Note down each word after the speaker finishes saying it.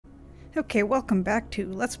Okay, welcome back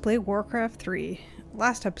to Let's Play Warcraft 3.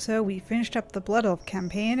 Last episode we finished up the Blood Elf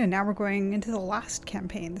campaign, and now we're going into the last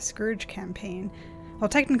campaign, the Scourge campaign. Well,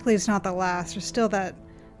 technically it's not the last, there's still the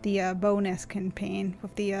bonus campaign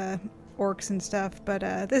with the orcs and stuff, but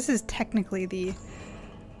this is technically the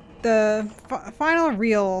final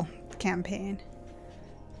real campaign.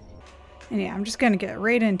 And yeah, I'm just gonna get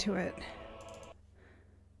right into it.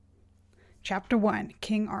 Chapter 1,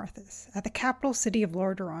 King Arthas. At the capital city of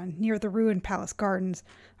Lordaeron, near the ruined palace gardens,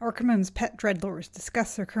 Archimonde's pet dreadlords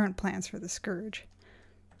discuss their current plans for the Scourge.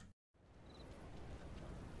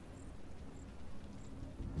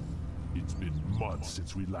 It's been months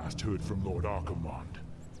since we last heard from Lord Archimonde.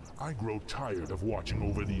 I grow tired of watching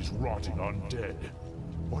over these rotting undead.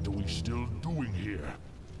 What are we still doing here?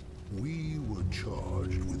 We were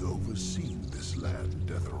charged with overseeing this land,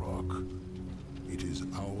 Deatherrock. It is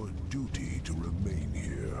our duty to remain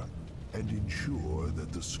here and ensure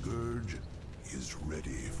that the Scourge is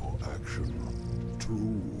ready for action.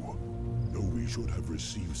 True, though we should have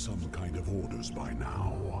received some kind of orders by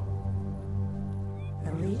now.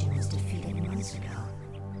 The Legion was defeated months ago.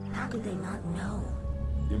 How could they not know?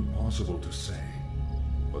 Impossible to say,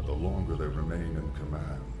 but the longer they remain in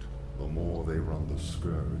command, the more they run the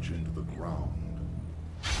Scourge into the ground.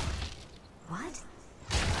 What?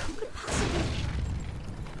 Who could possibly...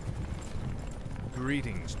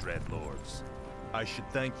 Greetings, Dreadlords. I should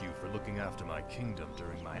thank you for looking after my kingdom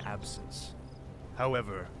during my absence.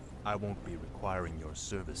 However, I won't be requiring your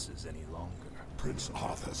services any longer. Prince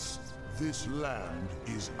Arthas, this land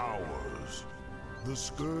is ours. The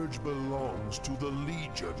Scourge belongs to the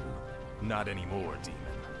Legion. Not anymore, Demon.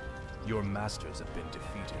 Your masters have been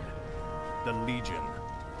defeated. The Legion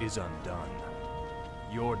is undone.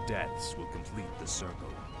 Your deaths will complete the circle.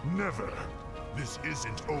 Never! This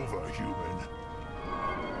isn't over, human.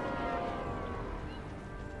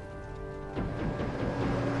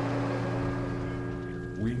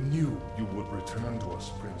 We knew you would return to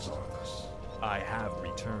us, Prince Arthas. I have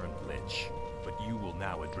returned, Lich, but you will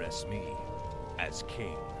now address me as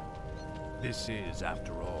king. This is,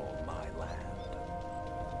 after all, my land.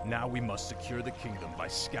 Now we must secure the kingdom by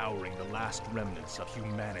scouring the last remnants of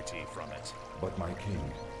humanity from it. But my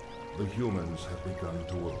king, the humans have begun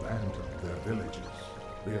to abandon their villages.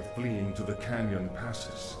 They are fleeing to the canyon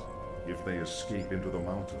passes. If they escape into the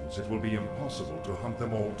mountains, it will be impossible to hunt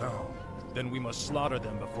them all down. Then we must slaughter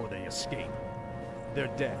them before they escape. Their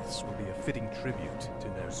deaths will be a fitting tribute to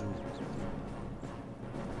Ner'zhul.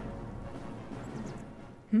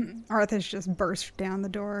 Arthas just burst down the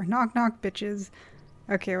door. Knock knock, bitches.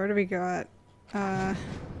 Okay, what do we got?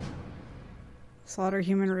 Slaughter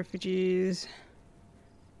human refugees.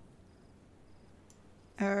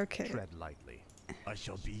 Okay. Tread lightly. I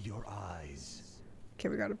shall be your eyes. Okay,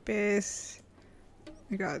 we got a base.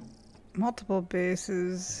 We got multiple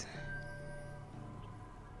bases.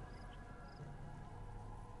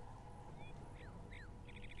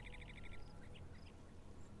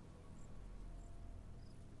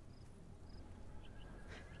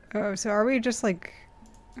 Oh, so are we just like...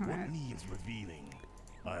 What needs revealing?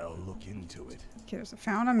 I'll look into it. Okay, there's a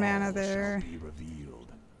fountain of mana All there. shall be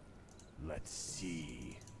revealed. Let's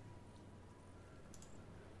see.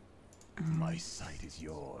 My sight is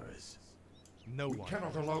yours. No We one.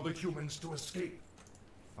 cannot allow the humans to escape.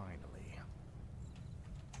 Finally.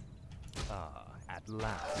 Ah, at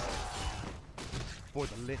last. For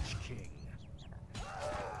the Lich King.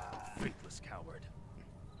 Faithless coward.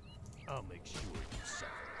 I'll make sure you suffer.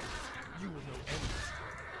 You will know endless.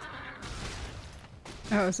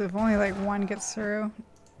 Oh, so if only like one gets through,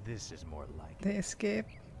 This is more like they escape.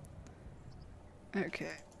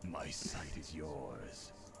 Okay. My sight is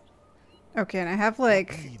yours. Okay, and I have What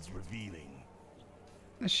like needs revealing?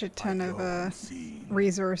 a shit ton I of go unseen.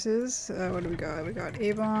 resources. What do we got? We got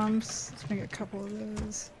A-bombs. Let's make a couple of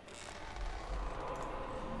those.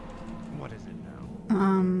 What is it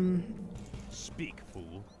now? Speak,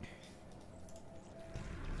 fool.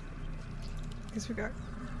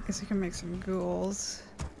 Guess we can make some ghouls.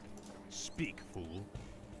 Speak, fool.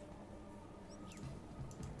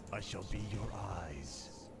 I shall be your eyes.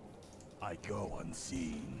 I go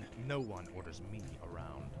unseen. No one orders me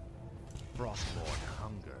around. Frostborn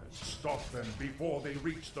hungers. Stop them before they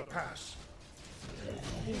reach the pass.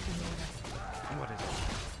 What is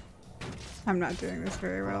it? I'm not doing this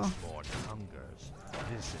very well. Frostborn hungers.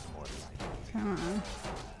 This is more like it. Come on.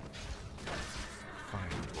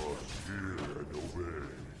 Finally. Hear and obey.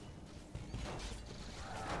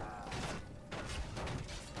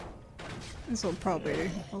 This will probably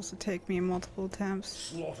also take me multiple attempts.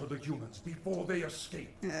 Slaughter the humans before they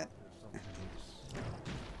escape. Yeah.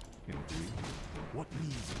 What What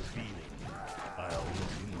needs revealing? I'll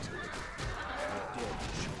look into it. The dead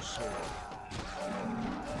shall soar.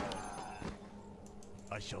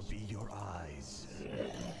 I shall be your eyes.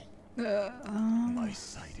 My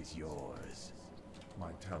sight is yours.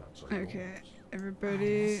 My talents are Okay, yours.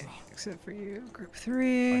 everybody except for you. Group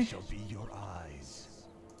 3. I shall be your eyes.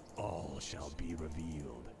 All shall be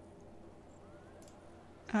revealed.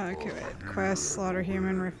 Okay, wait. Quest, slaughter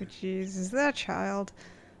human refugees. Is that a child?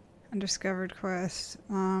 Undiscovered quest.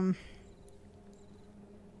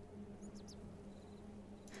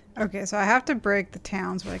 Okay, so I have to break the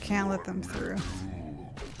towns, but I can't let them through.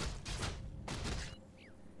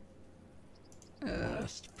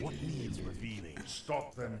 What needs revealing?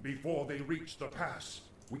 Stop them before they reach the pass.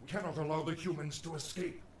 We cannot allow the humans to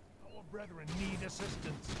escape. Our brethren need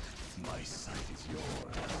assistance. My sight is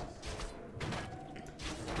yours.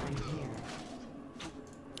 I'm here.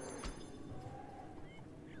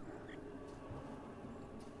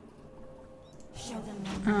 Show them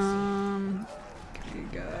no mercy. Okay,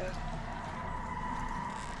 good.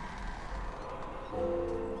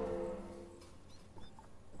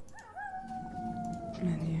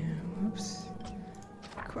 Menu, whoops.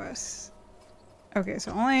 Quests. Okay,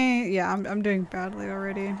 so only, yeah, I'm doing badly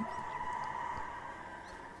already.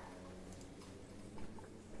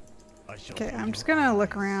 Okay, I'm just gonna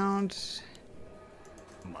look around.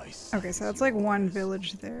 Okay, so that's like one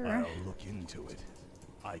village there. I'll look into it.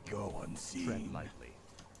 I go unseen. Tread lightly.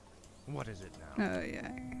 What is it now? Oh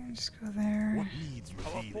yeah, just go there. What needs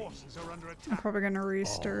Our revealing? forces are under I'm attack. probably gonna All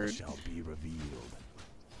restart. shall be revealed.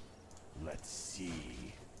 Let's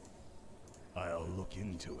see. I'll look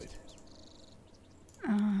into it.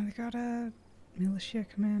 They got a militia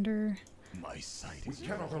commander. My sight We is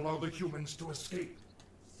cannot allow the humans to escape.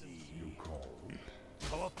 see. You call.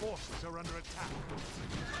 Our forces are under attack.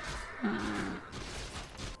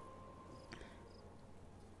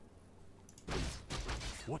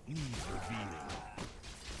 What needs revealing?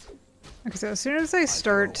 Okay, so as soon as I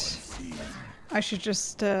start, Unseen. I should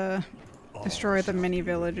just destroy the mini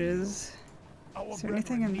villages. Our Is there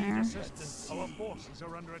anything in brethren need there? assistance. Our forces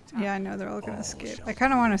are under attack. Yeah, I know they're all gonna escape. I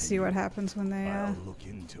kind of want to see what happens when they I'll look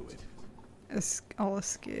into it. all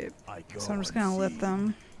escape. I go So I'm just gonna let unseen.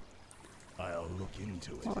 them I'll look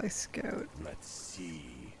into it. while I scout. Let's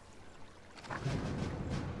see.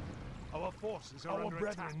 Our forces are under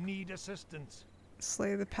attack. Need assistance.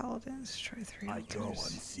 Slay the paladins. Destroy 3 I go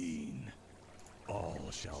altars. unseen. All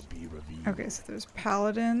shall be revealed. Okay, so there's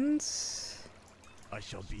paladins. I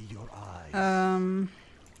shall be your eyes.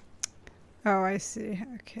 Oh, I see.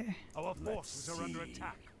 Okay. Our Let's forces are under see.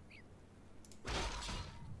 attack.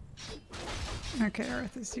 Okay,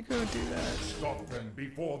 Arthas, you go do that. Stop them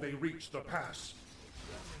before they reach the pass.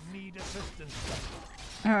 Need assistance.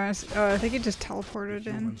 Oh, I think he just The teleported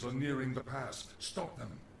in. humans are nearing the pass. Stop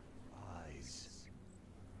them. Eyes.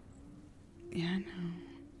 Yeah, I know.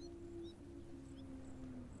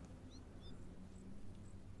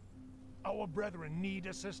 Our brethren need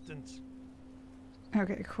assistance.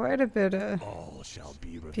 Okay, quite a bit of All shall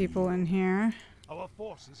be revealed. people in here. Our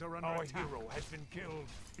forces are under attack. Our hero has been killed.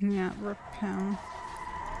 Yeah, rip him.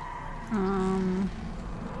 An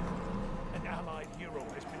allied hero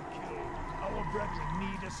has been killed. Our brethren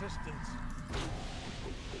need assistance.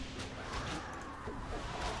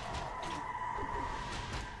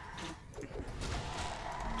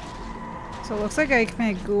 So it looks like I can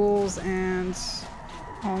make ghouls and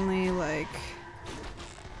only like,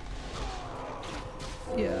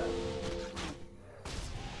 yeah.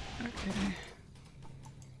 Okay.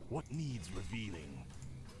 What needs revealing?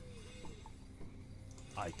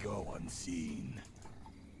 I go unseen.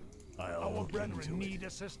 I'll Our look brethren into need it.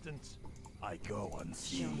 assistance. I go Show me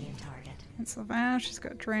unseen. a target. And Sylvanas, she's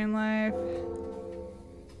got drain life.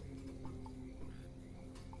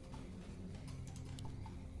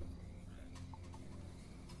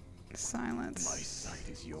 My Silence. sight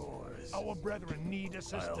is yours. Our brethren need I'll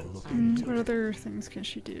assistance. look into What it. other things can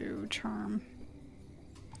she do? Charm.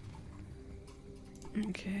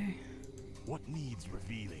 Okay. What needs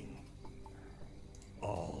revealing?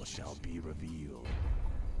 All shall be revealed.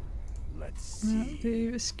 Let's Well, see.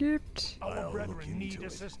 they've escaped. Our I'll look brethren need into it.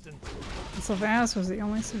 assistance. And Sylvanas was the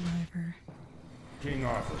only survivor. King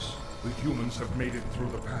Arthas, the humans have made it through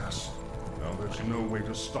the pass. Now there's no way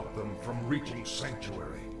to stop them from reaching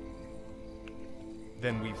Sanctuary.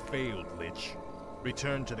 Then we failed, Lich.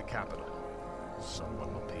 Return to the capital.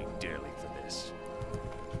 Someone will pay dearly for this.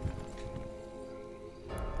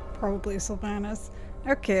 Probably Sylvanas.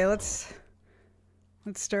 Okay, let's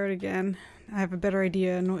start again. I have a better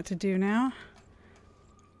idea on what to do now.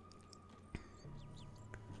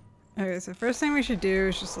 Okay, so first thing we should do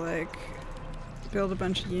is just like build a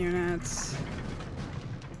bunch of units.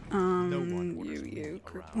 You,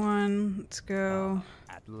 group 1, let's go.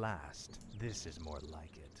 At last, this is more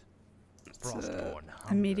like it. Let's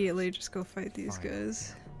immediately just go fight these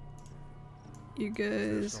guys. You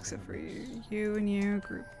guys, except for you and you,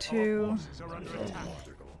 group 2.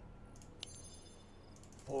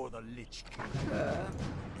 For the Lich King.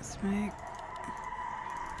 Let's make...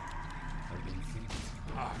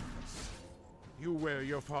 You wear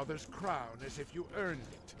your father's crown as if you earned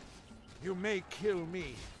it. You may kill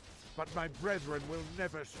me, but my brethren will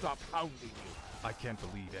never stop hounding you. I can't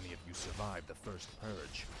believe any of you survived the first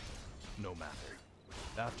purge. No matter.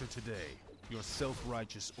 After today, your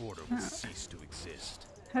self-righteous order will cease to exist.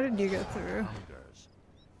 How did you get through? Hungers.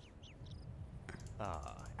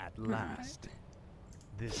 At last.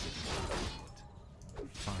 This is it.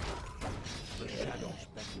 Finally. The shadows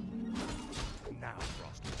beckon. Now,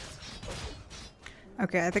 Frost.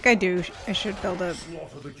 Okay, I think I should build up.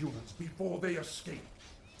 Slaughter the humans before they escape.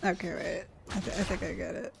 Okay, wait. I think I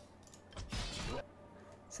get it.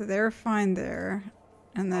 So they're fine there.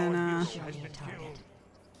 And then,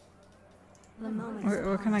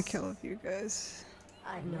 what can I kill of you guys?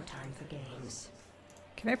 I've no time for games.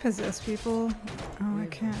 Can I possess people? Oh, I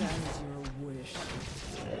can't. That is your wish.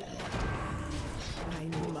 I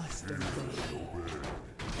must obey.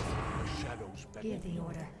 Give the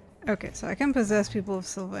order. Okay, so I can possess people of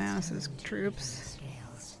Sylvanas' troops.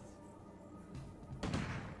 Scales.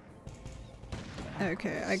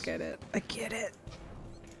 Okay, I get it. I get it.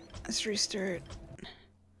 Let's restart.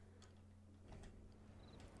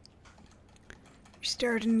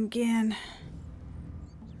 Restarting again.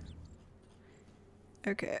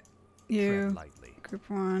 Okay. You, group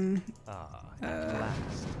 1.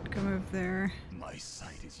 Go move there. My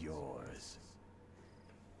sight is yours.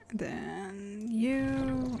 Then you.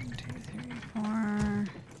 1, 2, 3, 4. 1,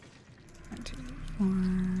 2, 3, 4.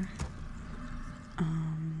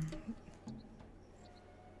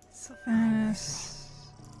 Sylvanas.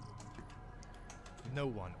 No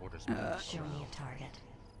one orders me. Show me a target.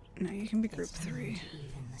 No, you can be group It's time 3. to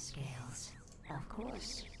even the scales. Of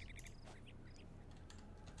course.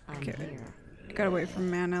 I'm Okay. here. Gotta wait for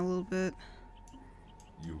mana a little bit.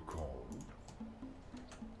 You called.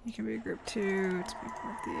 You can be group 2. Let's make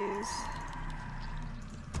more of these.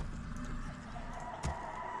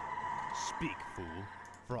 Speak, fool.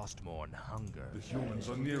 Frostmourne hunger. The humans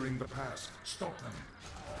are nearing the pass. Stop them.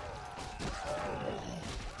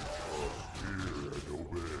 Hear and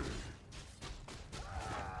obey.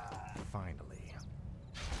 Finally.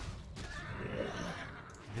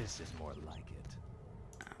 This is more like it.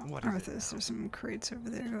 What is it Arthas, there's some crates over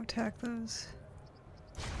there. Go attack those.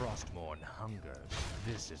 Frostmourne hunger.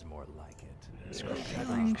 This is more like it. Scroll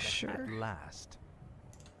killing, At sure. last.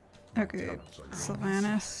 Okay,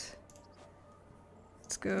 Sylvanas.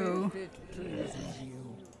 Let's go. If it pleases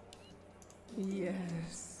you.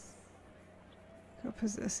 Yes. Go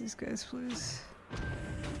possess these guys, please.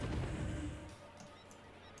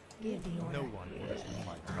 Give the order. No one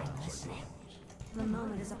orders me. The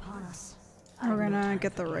moment is upon us. We're gonna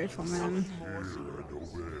get the rifleman. Hear and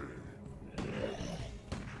obey.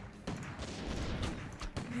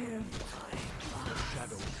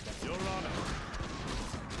 Your honor.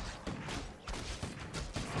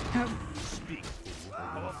 Oh, Speak, fool.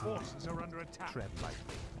 Our forces are under attack. Tread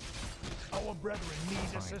lightly. Our brethren need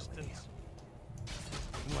Finally. assistance.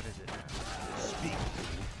 What is it? Speak,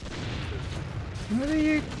 what are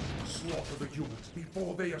you? Slaughter the humans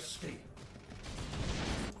before they escape.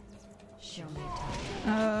 Show me a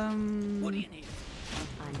target. What do you need?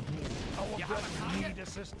 I'm here. Our brethren need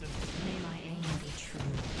assistance. May my aim be true.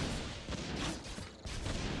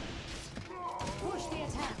 Push the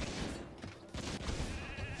attack.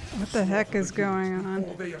 What the heck is going on?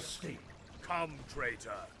 Before they escape. Come,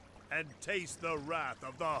 traitor, and taste the wrath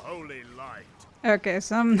of the holy light. Okay,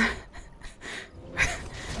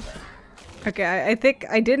 okay, I think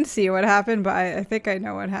I didn't see what happened, but I think I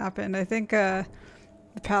know what happened. I think the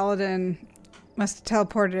paladin must have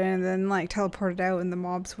teleported in and then like teleported out and the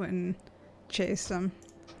mobs went and chased him.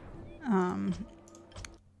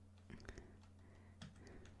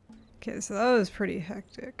 Okay, so that was pretty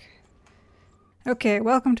hectic. Okay,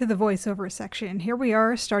 welcome to the voiceover section. Here we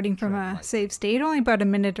are, starting from a save state, only about a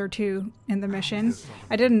minute or two in the mission.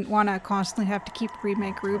 I didn't want to constantly have to keep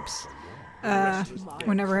remake groups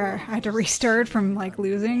whenever I had to restart from like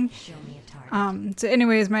losing. Show me a target. So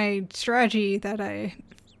anyways, my strategy that I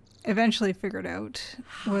eventually figured out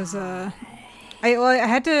was I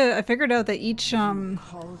figured out that each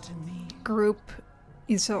Call to me. group,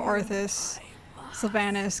 so Arthas,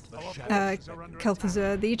 Sylvanas,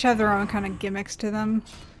 kel'thuzad, they each have their own kind of gimmicks to them.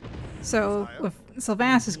 So with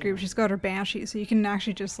Sylvanas' group, she's got her Banshee, so you can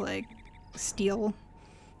actually just like steal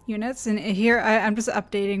units. And here I'm just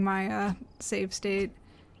updating my save state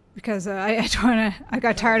because I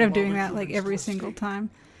got tired of doing that like every single time.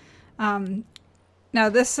 Now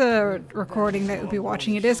this recording that you'll be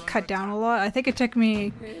watching, it is cut down a lot. I think it took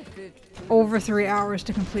me over 3 hours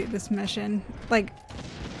to complete this mission. Like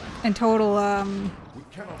in total, right,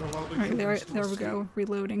 there we go,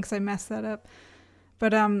 reloading because I messed that up.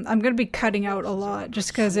 But I'm gonna be cutting out a lot just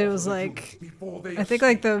because it was like, I think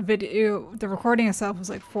like the recording itself was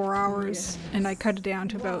like 4 hours, and I cut it down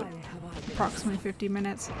to about approximately 50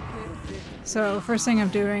 minutes. So first thing I'm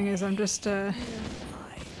doing is I'm just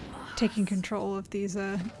taking control of these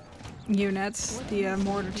units, the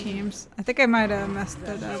mortar teams. I think I might have messed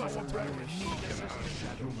that up.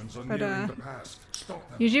 But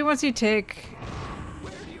usually once you take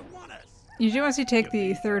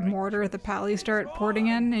the third mortar, the pal, you start porting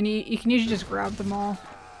in, and you can usually just grab them all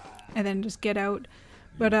and then just get out.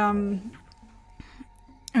 But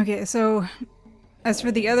okay, so as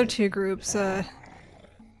for the other two groups,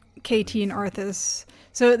 KT and Arthas,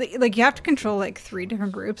 so like you have to control like 3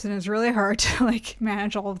 different groups, and it's really hard to like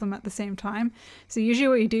manage all of them at the same time. So usually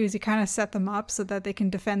what you do is you kind of set them up so that they can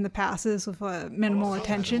defend the passes with minimal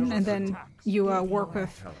attention, and then you work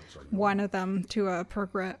with one of them to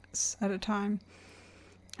progress at a time.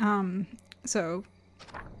 So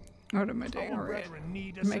what am I doing? Alright,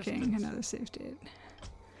 I'm making another save state.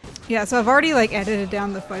 Yeah, so I've already like edited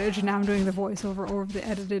down the footage, and now I'm doing the voiceover over the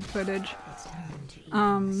edited footage.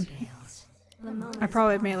 I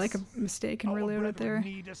probably made like a mistake and reload it there.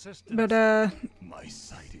 But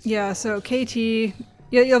yeah, so KT,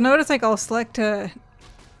 you'll notice like I'll select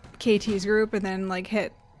KT's group and then like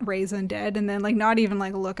hit raise undead and then like not even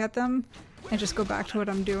like look at them and just go back to what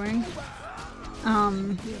I'm doing.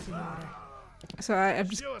 So I'm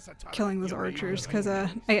just killing those archers because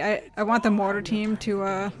I want the mortar team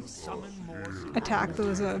to attack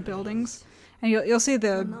those buildings. And you'll see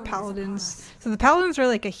the paladins. So the paladins are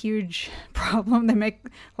like a huge problem. They make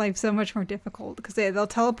life so much more difficult because they'll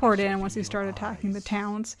teleport in once you start attacking the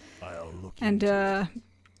towns. And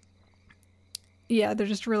yeah, they're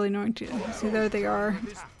just really annoying to see. There they are.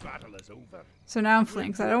 So now I'm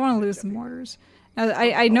flanked. So I don't want to lose the mortars. Now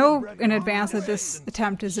I know in advance that this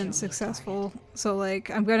attempt isn't successful. So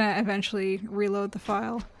like I'm gonna eventually reload the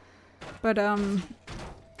file. But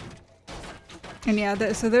and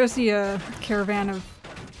yeah, so there's the caravan of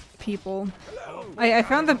people. I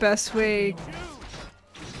found the best way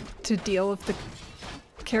to deal with the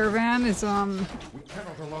caravan is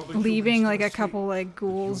leaving like a couple like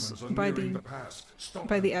ghouls by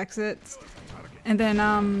the exits, and then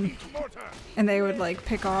and they would like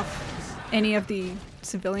pick off any of the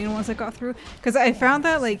civilian ones that got through. Because I found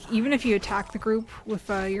that like even if you attack the group with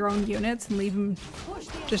your own units and leave them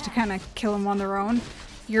just to kind of kill them on their own,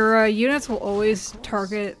 your units will always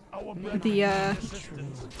target the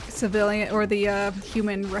civilian or the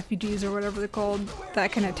human refugees or whatever they're called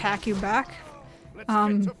that can attack you back,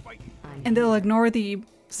 and they'll ignore the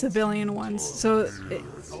civilian ones. So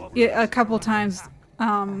a couple times,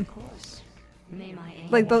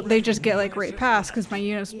 like they just get like right past because my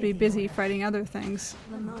units would be busy fighting other things,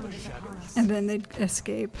 and then they'd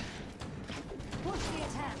escape.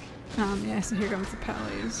 Yeah, so here comes the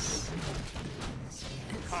pallies.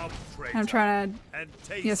 I'm trying to...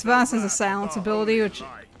 Yeah, Sylvanas has a silence ability, which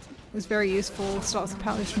is very useful. It stops the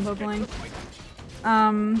pallies from bubbling.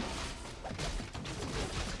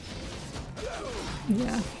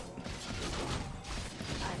 Yeah.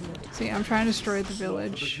 So yeah, I'm trying to destroy the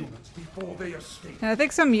village. And I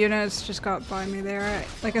think some units just got by me there.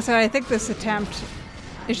 Like I said, I think this attempt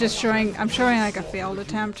is just showing... I'm showing like a failed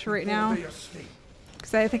attempt right now.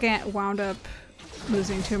 Because I think I wound up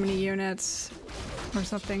losing too many units or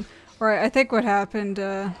something. Or I think what happened,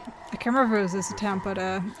 I can't remember if it was this attempt, but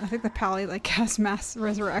I think the pally like cast mass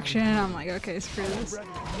resurrection, and I'm like, okay, screw this.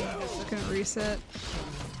 Just gonna reset.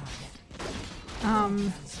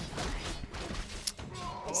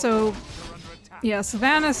 So yeah,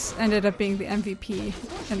 Sylvanas ended up being the MVP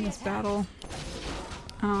in this battle,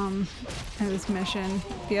 in this mission.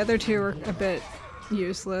 The other two were a bit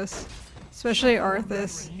useless, especially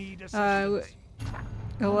Arthas.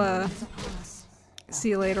 You'll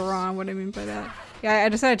see later on what I mean by that. Yeah, I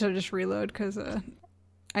decided to just reload because I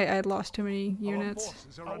had lost too many units.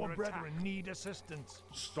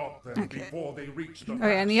 Okay.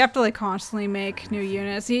 Okay, and you have to like constantly make new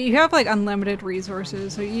units. You have like unlimited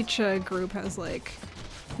resources, so each group has like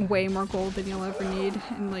way more gold than you'll ever need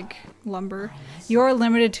and like lumber. You are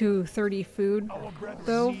limited to 30 food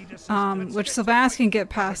though, which Sylvanas can get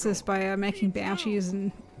past this by making banshees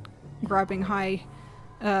and grabbing high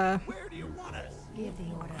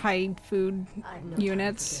food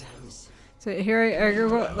units. So here I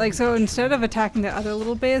go, like, so instead of attacking the other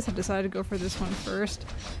little base, I decided to go for this one first.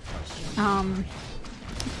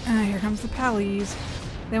 Here comes the pallies.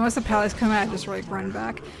 Then once the pallies come out, I just like run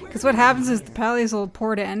back. Because what happens is the pallies will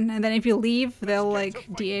port in, and then if you leave, they'll like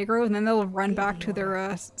de-aggro, and then they'll run back to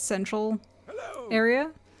their central area.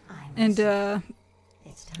 And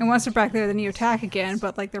once they're back there, then you attack again,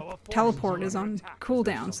 but like their teleport is on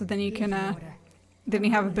cooldown, so then you can, then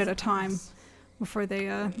you have a bit of time before they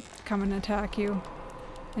come and attack you.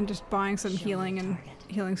 And just buying some healing and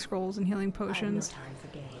healing scrolls and healing potions.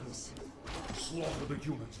 Slaughter the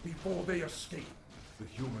humans before they escape. The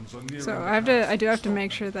humans are near. So I do have to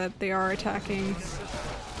make sure that they are attacking.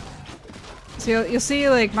 So you'll see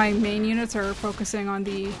like my main units are focusing on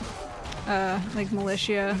the like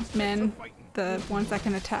militia men, the ones that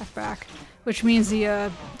can attack back, which means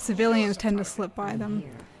the civilians tend to slip by them,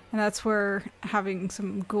 and that's where having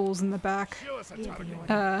some ghouls in the back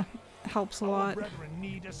helps a lot.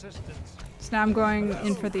 So now I'm going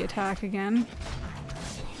in for the attack again.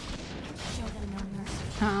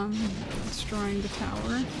 Destroying the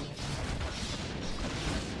tower.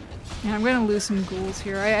 And I'm gonna lose some ghouls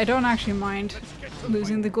here. I don't actually mind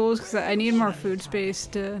losing the ghouls because I need more food space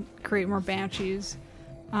to create more banshees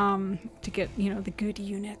to get, you know, the good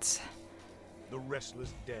units. The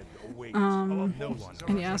restless dead await.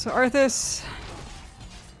 And yeah, so Arthas,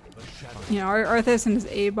 you know, Arthas and his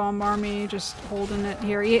A-bomb army just holding it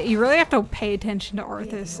here. You really have to pay attention to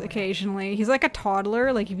Arthas occasionally. He's like a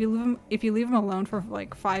toddler. Like if you leave him alone for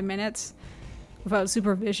like 5 minutes without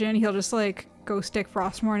supervision, he'll just like go stick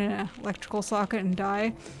Frostmourne in an electrical socket and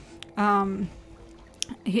die.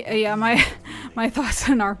 Yeah, my thoughts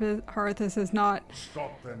on Arthas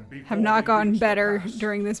have not gotten better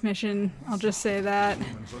during this mission. I'll just say that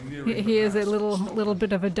he is a little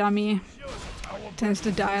bit of a dummy. Tends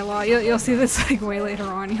to die a lot. You'll see this like way later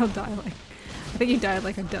on. He'll die like, I think he died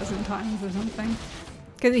like a dozen times or something.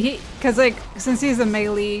 Cause like since he's a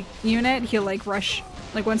melee unit, he'll like rush.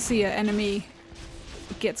 Like once the enemy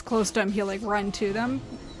gets close to him, he'll like run to them.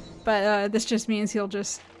 But this just means he'll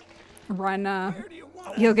just run.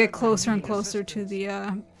 He'll get closer and closer to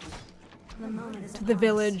the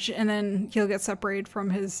village, and then he'll get separated from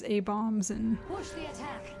his A-bombs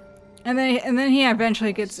and then he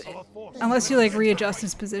eventually gets, unless you like readjust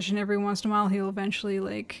his position every once in a while, he'll eventually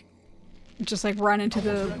like just like run into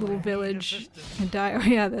the little village and die. Oh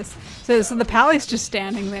yeah, this. So the pally's just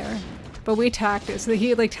standing there, but we attacked it. So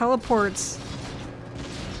he like teleports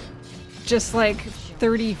just like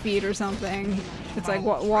 30 feet or something. It's like,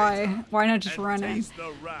 what? Why not just run in?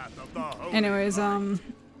 Anyways,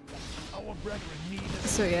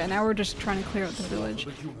 so yeah, now we're just trying to clear out the village.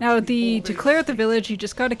 Now to clear out the village, you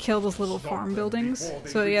just gotta kill those little farm buildings.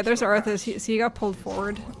 So yeah, there's Arthas. So he got pulled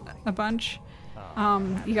forward a bunch.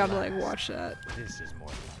 You gotta like watch that.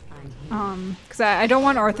 Cause I don't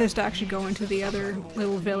want Arthas to actually go into the other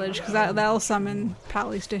little village, cause that'll summon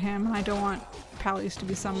pallies to him, and I don't want pallies to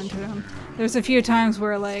be summoned to him. There's a few times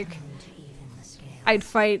where like I'd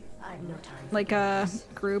fight like a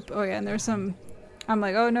group. Oh yeah, and there's some. I'm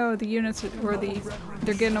like, oh no, the units or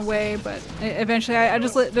they're getting away, but eventually I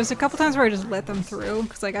just there's a couple times where I just let them through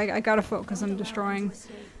because like I gotta focus on destroying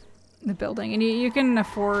the building, and you can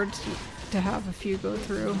afford to have a few go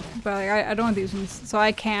through, but like, I don't want these ones, so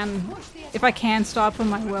I can, if I can stop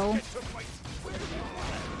them, I will.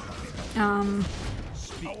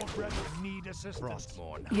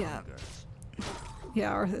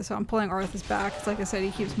 Yeah, Arthas, so I'm pulling Arthas back, because like I said,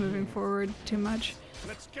 he keeps moving forward too much.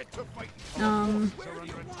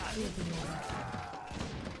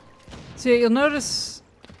 So you'll notice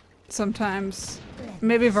sometimes,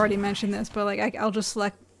 maybe I've already mentioned this, but like I'll just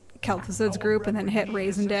select kel'thuzad's group and then hit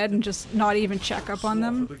Raise and Dead and just not even check up on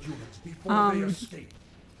them.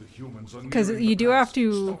 Because you do have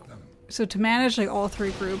to, so to manage like all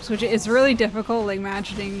three groups, which is really difficult, like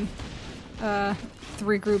managing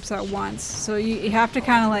 3 groups at once. So you have to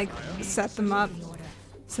kind of like set them up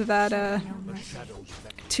so that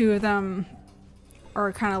 2 of them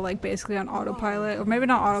are kind of like basically on autopilot, or maybe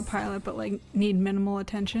not autopilot, but like need minimal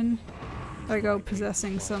attention. I go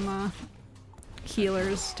possessing some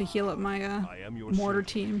healers to heal up my mortar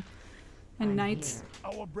team and knights.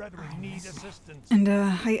 And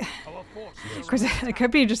of course I could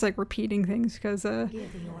be just like repeating things because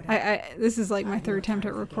this is like my 3rd attempt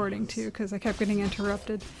at recording too, because I kept getting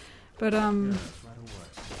interrupted. But I'm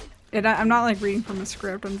not like reading from a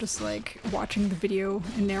script, I'm just like watching the video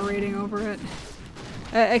and narrating over it.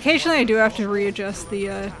 Occasionally I do have to readjust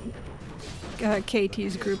the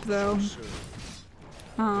KT's group though.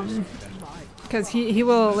 Because he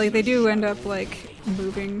will, like, they do end up, like,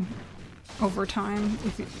 moving over time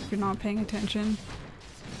if you're not paying attention.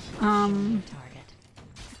 Target.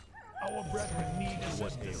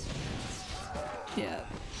 Yeah.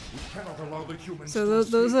 Cannot allow the humans So to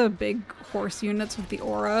those escape. are big horse units with the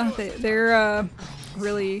aura. They're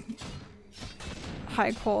really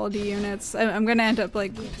high quality units. I'm gonna end up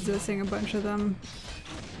like possessing a bunch of them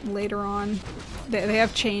later on. They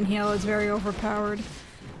have chain heal. It's very overpowered.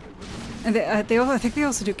 And I think they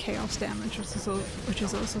also do chaos damage, which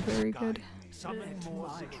is also very good.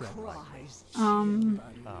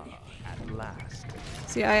 At last.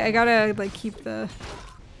 See, I gotta like keep the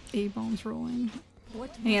A-bombs rolling. And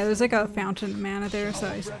yeah, there's like a fountain of mana there, so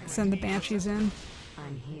I send the Banshees in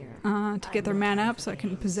I'm here. to get their mana up so I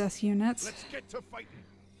can possess units. Let's get to fighting.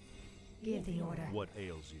 Give the order. What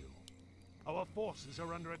ails you? Our forces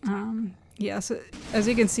are under attack. Yeah, so as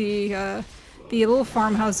you can see, the little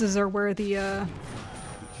farmhouses are where the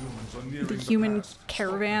Humans are nearing the the human pass.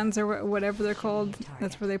 caravans or whatever they're called.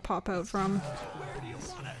 That's where they pop out from.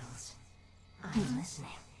 I'm listening.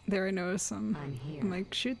 There, I noticed them. I'm here. I'm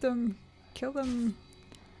like, shoot them, kill them.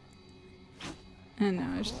 And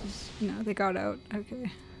no, no, they got out.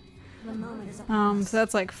 Okay. The moment is upon So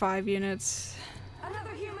that's like 5 units.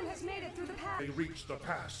 Another human has made it through the path. They reached the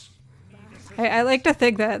pass. I like to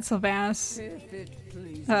think that Sylvanas If it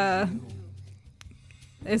pleases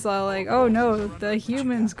is all like, oh no, the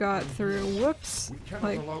humans got through. Whoops. We cannot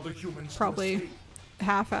Like, allow the humans probably to escape.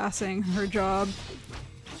 half-assing her job.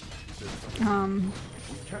 We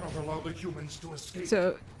cannot allow the humans to escape.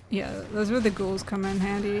 So, yeah, those were the ghouls come in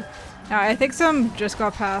handy. Now, I think some just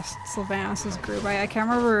got past Sylvanas' group. I can't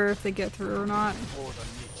remember if they get through or not.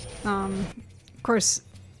 Of course,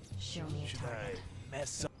 Show me a target.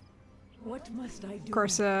 what must I do? of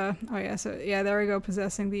course, oh yeah, so, yeah, there we go,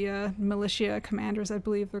 possessing the, militia commanders, I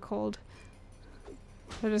believe they're called.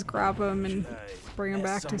 So just grab them and bring them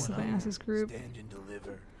back to Sylvanas' group.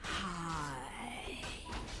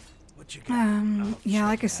 Yeah,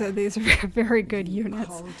 like I said, these are very good units.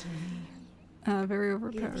 Call to me. Very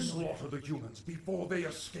overpowered. Slaughter the humans before they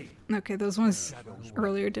escape. Okay, those ones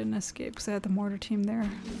earlier didn't escape because I had the mortar team there.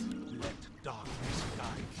 Darkness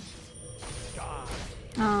guide.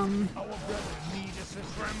 Our brethren need us to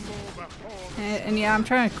tremble before and yeah, I'm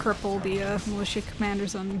trying to cripple the militia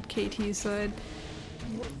commanders on KT's side.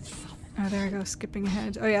 Oh, there I go, skipping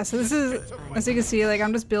ahead. Oh yeah, so this is, as you can see, like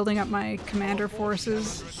I'm just building up my commander forces.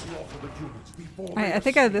 Slaughter the humans before I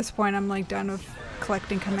think at this point I'm like done with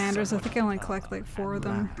collecting commanders. I think I only collect like 4 of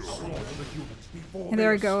them. slaughter the humans before And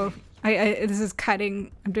there we go. This is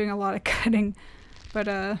cutting. I'm doing a lot of cutting, but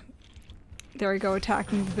there we go,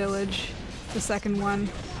 attacking the village. The second one.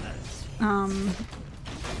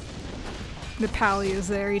 The pally is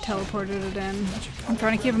there. He teleported it in. I'm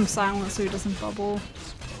trying to keep him silent so he doesn't bubble.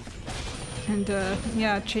 And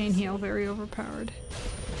yeah, chain heal, very overpowered.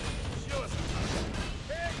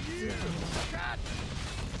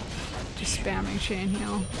 Just spamming chain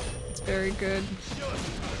heal. It's very good.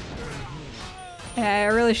 Yeah,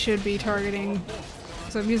 I really should be targeting.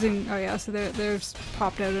 So I'm using. Oh yeah, so there's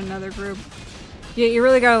popped out another group. Yeah, you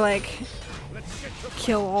really gotta like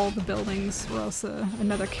kill all the buildings, or else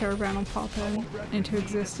another caravan will pop into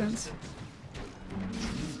existence.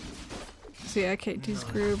 So yeah, KT's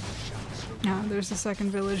group. There's the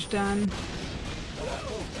second village done.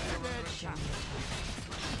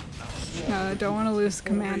 Don't want to lose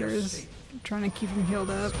commanders. I'm trying to keep them healed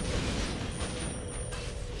up.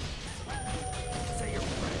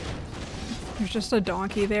 There's just a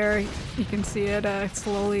donkey there. You can see it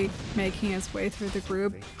slowly making its way through the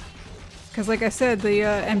group. Because like I said, the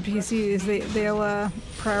NPCs, they'll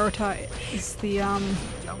prioritize the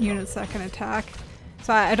units that can attack.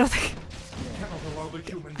 So I don't think...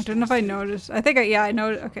 I don't know if I noticed. I think, yeah, I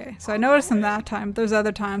noticed. Okay, so I noticed them that time. There's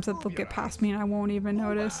other times that they'll get past me and I won't even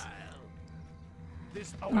notice.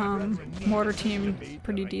 Mortar team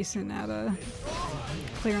pretty decent at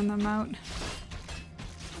clearing them out.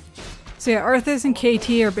 So yeah, Arthas and KT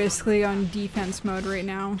are basically on defense mode right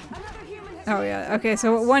now. Oh yeah, okay,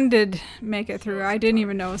 so one did make it through. I didn't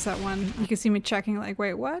even notice that one. You can see me checking like,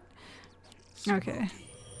 wait, what? Okay.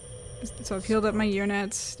 So I've healed up my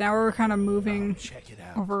units. Now we're kind of moving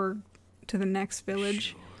over to the next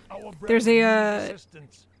village. There's a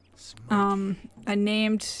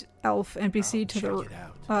named elf NPC to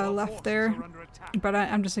the left there, but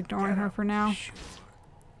I'm just ignoring her for now.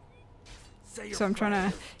 So I'm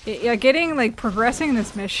trying to, yeah, like progressing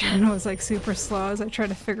this mission was like super slow as I try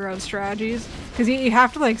to figure out strategies, because you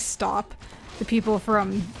have to like stop the people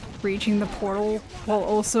from reaching the portal while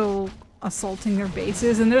also assaulting their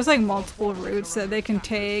bases, and there's like multiple routes that they can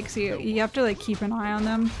take, so you have to like keep an eye on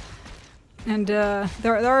them. And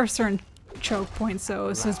there are certain choke points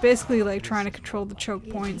though, so it's basically like trying to control the choke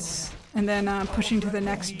points and then pushing to the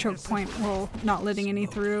next choke point while not letting any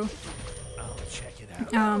through.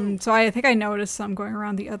 So I think I noticed some going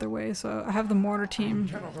around the other way, so I have the mortar team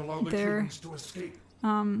there.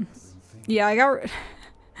 Yeah, I got...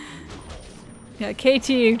 yeah,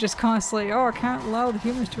 KT just constantly, oh, I can't allow the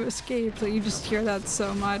humans to escape. So you just hear that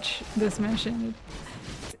so much this mission.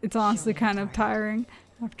 It's honestly kind of tiring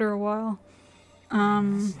after a while.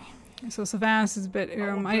 So Sylvanas is a bit...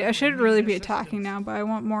 I should really be attacking now, but I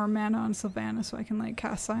want more mana on Sylvanas so I can like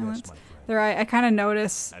cast Silence. There, I kind of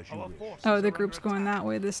notice... oh, the group's going that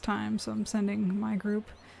way this time, so I'm sending my group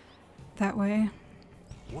that way.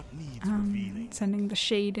 Sending the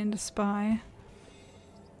Shade into Spy.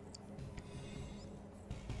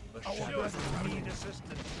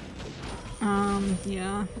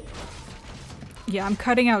 Yeah. Yeah, I'm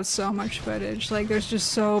cutting out so much footage. Like, there's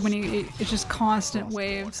just so many... it's just constant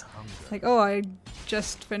waves. Like, oh, I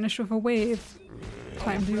just finished with a wave.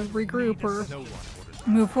 Time to regroup or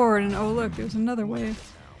move forward, and oh look, there's another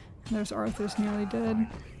wave. And there's Arthur's nearly dead.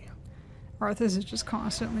 Arthur's is just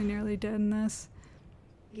constantly nearly dead in this.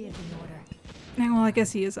 And well, I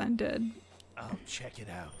guess he is undead. I'll check it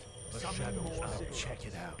out. I'll check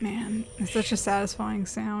it out. Man, it's such a satisfying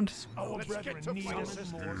sound. Our brethren need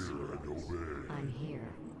assistance. I'm here.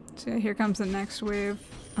 So yeah, here comes the next wave.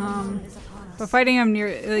 But fighting him near,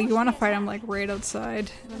 like, you want to fight him like right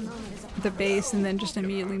outside the base and then just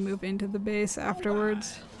immediately move into the base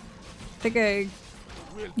afterwards. I think I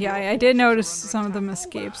did notice some of them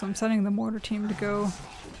escape, so I'm sending the mortar team to go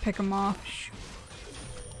pick them off.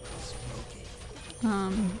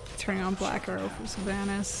 Turning on Black Arrow for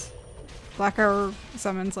Sylvanas. Black Arrow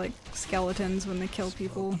summons like skeletons when they kill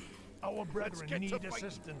people. Our brethren need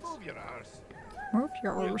assistance. Move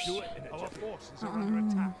yours. Our forces are under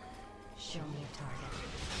attack. Show me a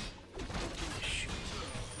target.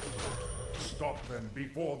 Stop them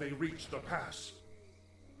before they reach the pass.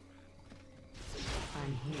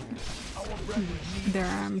 I'm here. There,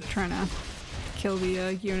 I'm trying to kill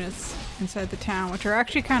the units inside the town, which are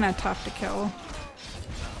actually kind of tough to kill.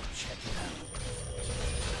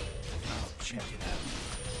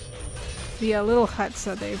 The little huts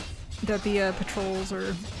that the patrols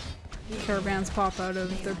or caravans pop out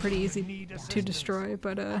of, they're pretty easy to destroy,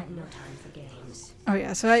 but oh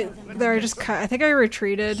yeah, so I think I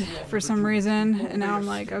retreated for some reason, and now I'm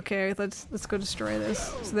like, okay, let's go destroy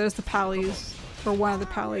this. So there's the pallies, or one of the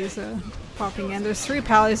pallies popping in. There's 3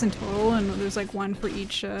 pallies in total, and there's like 1 for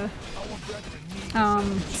each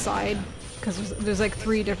side, because there's like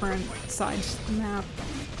 3 different sides to the map.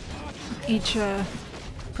 Each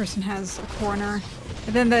person has a corner,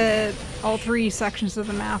 and then all 3 sections of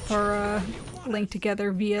the map are linked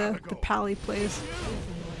together via the pally place.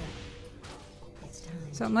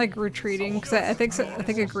 So I'm like retreating because I think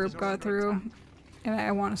a group got through, and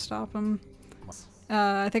I want to stop them.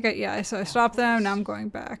 So I stopped them. Now I'm going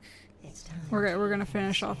back. We're gonna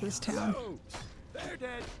finish off this town.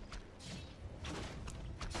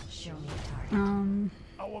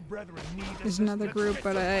 There's another group,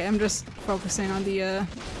 but I am just focusing on the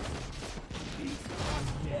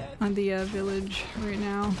village right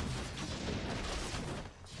now.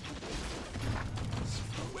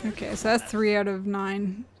 Okay, so that's 3 out of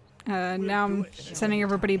 9. Now I'm sending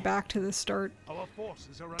everybody back to the start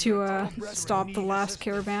to stop the last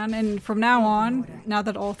caravan. And from now on, now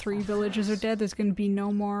that all 3 villages are dead, there's going to be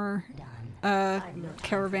no more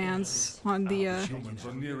caravans on the Humans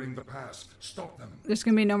are nearing the pass. Stop them. there's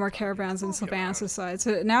gonna be no more caravans on Sylvanas' side.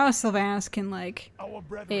 So now Sylvanas can like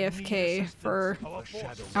AFK for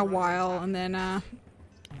a while, and then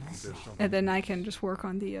I can just work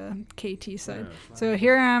on the KT side. So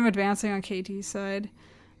here I am advancing on KT side.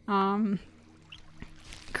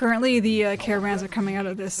 Currently the caravans are coming out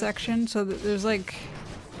of this section, so there's like,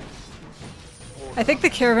 I think the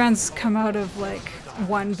caravans come out of like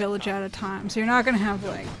 1 village at a time, so you're not gonna have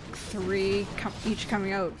like 3 each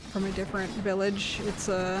coming out from a different village. It's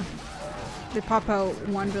they pop out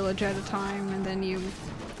 1 village at a time, and then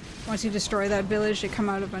once you destroy that village, they come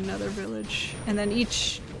out of another village, and then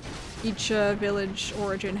each village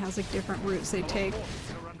origin has like different routes they take.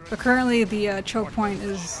 But currently the choke point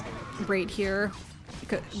is right here.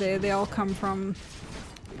 They all come from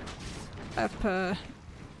up the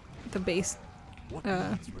base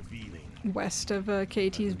west of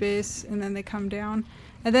KT's base, and then they come down,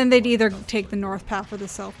 and then they'd either take the north path or the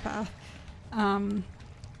south path.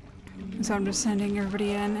 So I'm just sending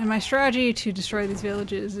everybody in, and my strategy to destroy these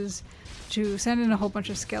villages is to send in a whole bunch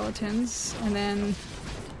of skeletons, and then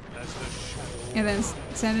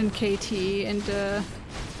send in KT, and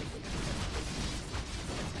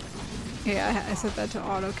yeah, I set that to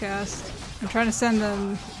autocast. I'm trying to send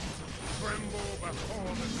them.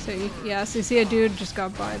 So yeah, so you see a dude just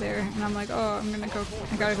got by there, and I'm like, oh,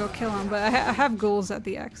 I gotta go kill him. But I have ghouls at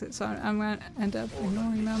the exit, so I'm gonna end up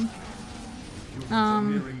ignoring them.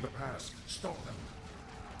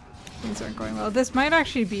 Things aren't going well. This might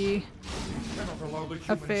actually be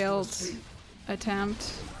a failed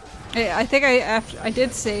attempt. I think I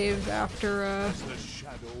did save after.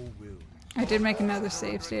 I did make another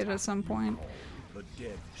save state at some point,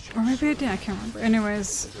 or maybe I didn't. I can't remember.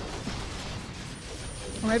 Anyways.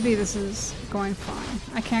 Or maybe this is going fine.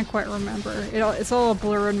 I can't quite remember. It's all a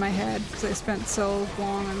blur in my head because I spent so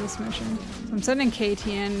long on this mission. So I'm sending KT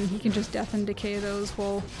in. He can just death and decay those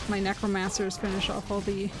while my necromancers finish off all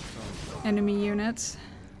the enemy units.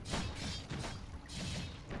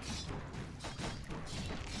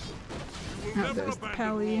 Oh, there's the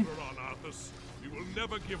pally.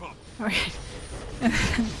 Alright.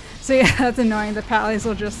 So yeah, that's annoying. The pallies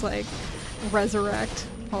will just like resurrect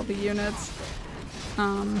all the units.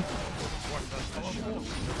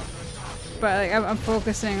 But like, I'm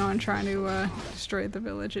focusing on trying to destroy the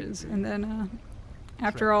villages, and then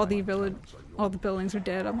after all the buildings are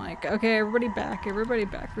dead, I'm like, okay, everybody back,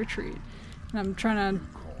 retreat. And I'm trying to.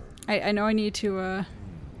 I know I need to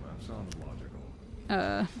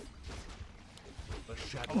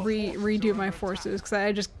redo my forces because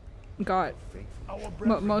I just got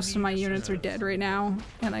most of my units are dead right now,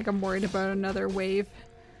 and like I'm worried about another wave.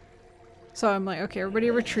 So I'm like, okay, everybody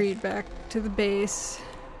retreat back to the base.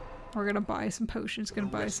 We're gonna buy some potions, gonna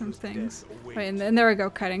buy some things. Right, and then there I go,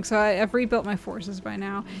 cutting. So I've rebuilt my forces by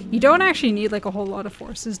now. You don't actually need like a whole lot of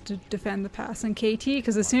forces to defend the pass in KT,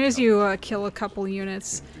 because as soon as you kill a couple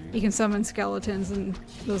units, you can summon skeletons, and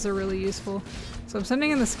those are really useful. So I'm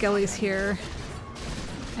sending in the skellies here.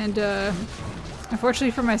 And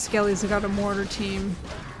unfortunately for my skellies, I got a mortar team.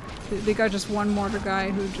 They got just one mortar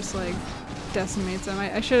guy who just like decimates them.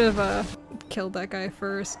 I should have killed that guy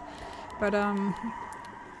first, but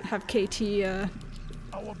have KT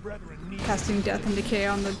casting death and decay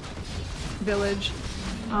on the village,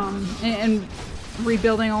 and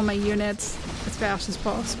rebuilding all my units as fast as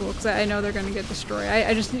possible because I know they're gonna get destroyed.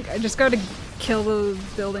 I just gotta kill the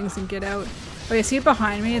buildings and get out. Okay, see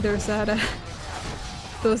behind me? There's that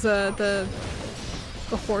the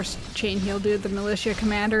horse chain heel dude, the militia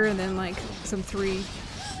commander, and then like some 3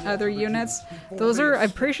 other units. Those are, I'm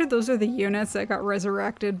pretty sure those are the units that got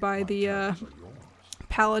resurrected by the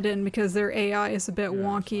paladin because their AI is a bit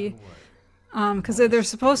wonky. Because they're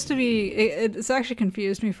supposed to be, it's actually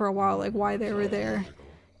confused me for a while, like why they were there.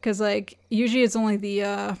 Because like usually it's only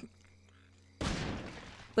the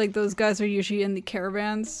like those guys are usually in the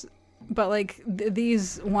caravans, but like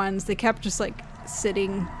these ones, they kept just like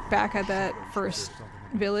sitting back at that first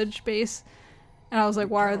village base. And I was like,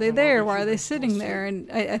 why are they there? Why are they sitting there?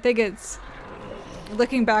 And I think it's,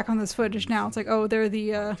 looking back on this footage now, it's like, oh, they're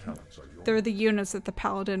the units that the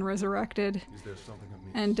paladin resurrected.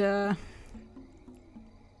 And then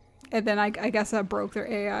I guess that broke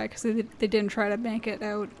their AI because they didn't try to make it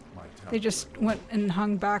out. They just went and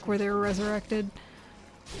hung back where they were resurrected.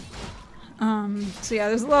 So yeah,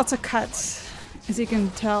 there's lots of cuts, as you can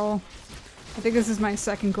tell. I think this is my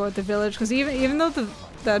second go at the village because even though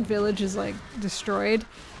that village is like destroyed,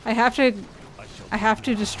 I have to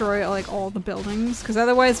destroy like all the buildings because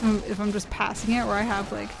otherwise if I'm just passing it, where I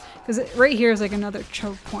have like, because right here is like another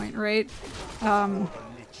choke point, right?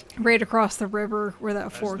 Right across the river where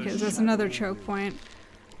that fork is, that's another choke point.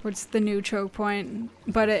 It's the new choke point.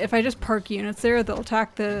 But if I just park units there, they'll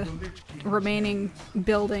attack the remaining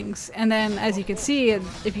buildings. And then, as you can see,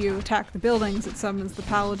 if you attack the buildings, it summons the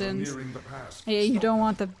paladins. Yeah, you don't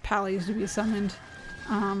want the pallies to be summoned.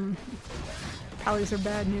 Pallies are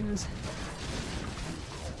bad news.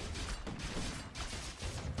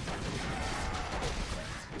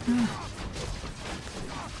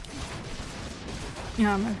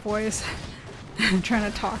 Yeah, my voice. I'm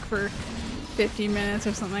trying to talk for 50 minutes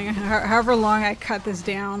or something. However long I cut this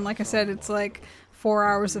down. Like I said, it's like 4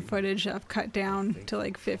 hours of footage I've cut down to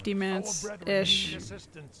like 50 minutes-ish.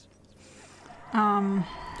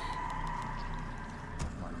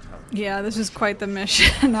 Yeah, this is quite the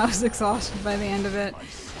mission. I was exhausted by the end of it.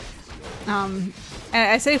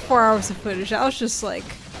 I say 4 hours of footage. That was just like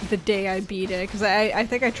the day I beat it, because I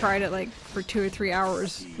think I tried it like for 2 or 3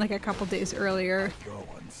 hours like a couple days earlier,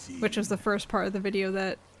 which was the first part of the video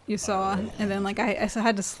that you saw, and then like I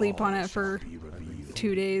had to sleep on it for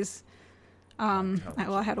 2 days.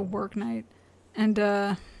 Well, I had a work night, and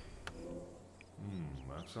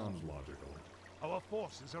Sounds logical. Our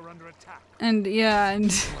forces are under attack. And yeah,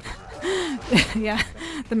 and yeah,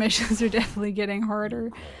 the missions are definitely getting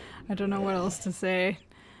harder. I don't know what else to say.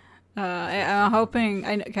 I'm hoping.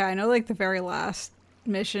 I know like the very last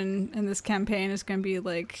mission in this campaign is gonna be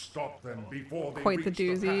like Stop them before they quite the reach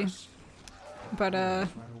doozy. pass. But oh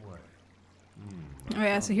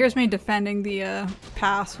yeah, so here's me defending the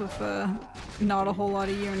pass with not a whole lot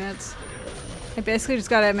of units. I basically just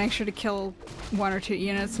gotta make sure to kill 1 or 2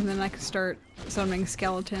 units, and then I can start summoning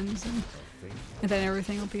skeletons, and then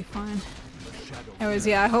everything will be fine. Anyways,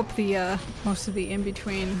 yeah, I hope the most of the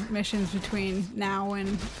in-between missions between now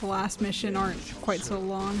and the last mission aren't quite so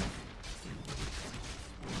long.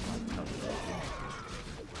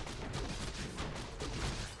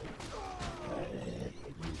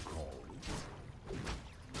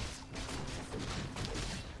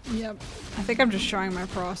 Yep. I think I'm just showing my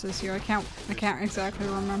process here. I can't exactly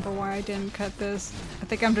remember why I didn't cut this. I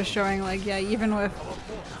think I'm just showing like, yeah, even with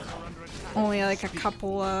only like a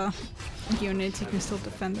couple units, you can still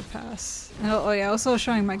defend the pass. And, oh yeah, also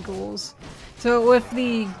showing my goals. So with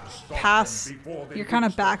the pass, your kind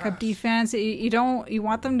of backup defense, you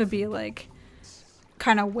want them to be like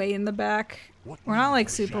kind of way in the back. We're not like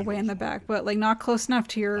super way in the back, but like not close enough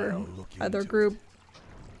to your other group.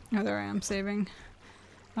 Oh, there I am saving.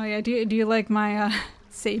 Oh yeah, do you like my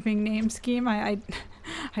saving name scheme? I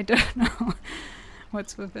don't know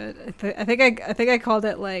what's with it. I think I called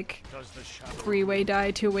it like 3-way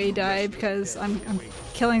die, 2-way die, because I'm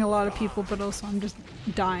killing a lot of people, but also I'm just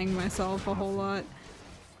dying myself a whole lot.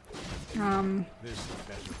 Oh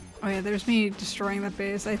yeah, there's me destroying the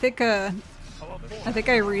base. I think I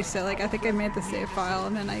reset. Like I think I made the save file,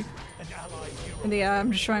 and then yeah,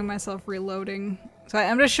 I'm just showing myself reloading. So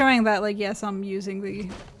I'm just showing that, like, yes, I'm using the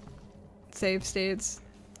save states,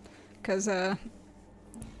 because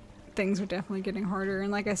things are definitely getting harder. And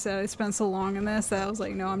like I said, I spent so long in this that I was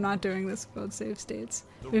like, no, I'm not doing this without save states.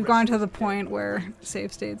 We've gone to the point where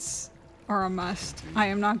save states are a must. I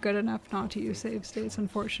am not good enough not to use save states,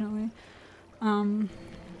 unfortunately. You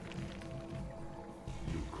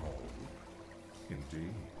call.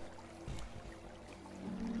 Indeed.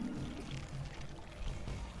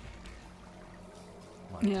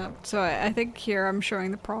 Yeah, so I think here I'm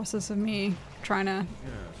showing the process of me trying to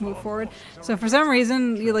move forward. So for some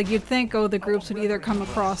reason, you'd think, oh, the groups would either come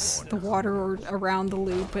across the water or around the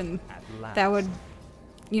loop, and that would,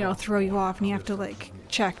 throw you off, and you have to like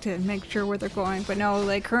check to make sure where they're going. But no,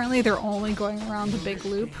 like currently they're only going around the big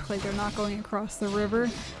loop, like they're not going across the river.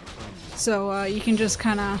 So you can just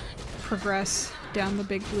kind of progress down the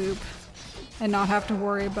big loop and not have to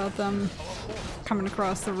worry about them coming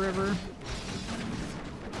across the river.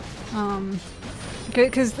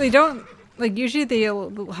 Because they don't, like, usually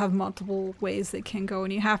they'll have multiple ways they can go,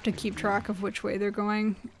 and you have to keep track of which way they're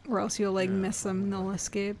going, or else you'll, like, miss them and they'll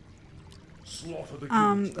escape.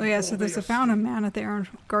 Oh yeah, so there's a fountain of mana there,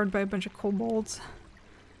 guarded by a bunch of kobolds.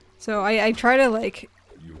 So I try to, like,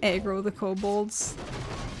 aggro the kobolds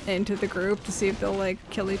into the group to see if they'll, like,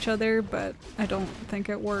 kill each other, but I don't think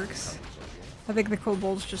it works. I think the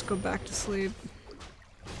kobolds just go back to sleep.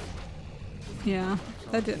 Yeah,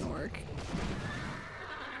 that didn't work.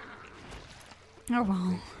 Oh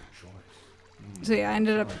well. So yeah, I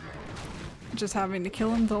ended up just having to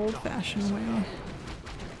kill him the old-fashioned way.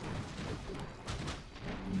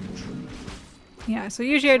 Yeah, so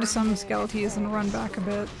usually I just summon skeletons and run back a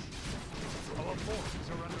bit.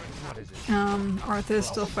 Arthur is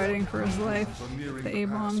still fighting for his life. The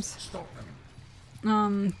A-bombs.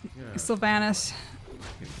 Sylvanas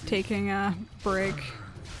taking a break.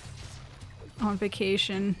 On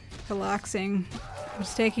vacation, relaxing.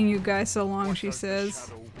 It's taking you guys so long, she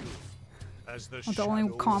says. I'm the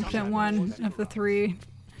only competent one of the 3.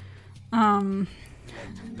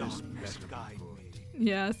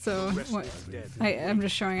 Yeah, so I'm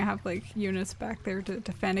just showing I have like units back there to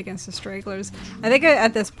defend against the stragglers. I think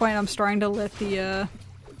at this point I'm starting to let the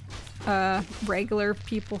regular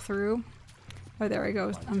people through. Oh, there I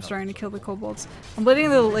go. I'm starting to kill the kobolds. I'm letting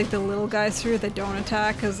the little guys through that don't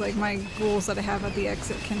attack, because like my ghouls that I have at the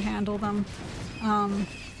exit can handle them. Our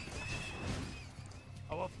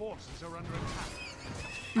forces are under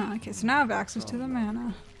attack. Okay, so now I have access to the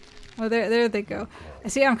mana. Oh, there they go. I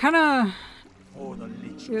see. I'm kind of.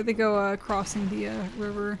 Here they go, crossing the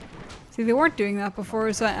river. See, they weren't doing that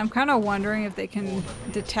before, so I'm kind of wondering if they can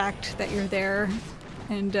detect that you're there,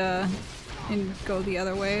 and go the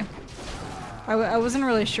other way. I wasn't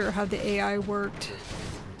really sure how the AI worked.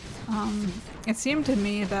 It seemed to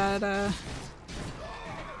me that,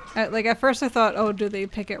 like at first I thought, oh, do they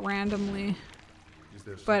pick it randomly?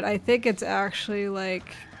 But I think it's actually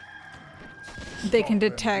like, they can Stop them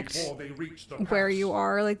detect before they reach the where pass. you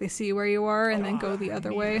are, like they see where you are, and then go the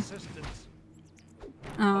other way.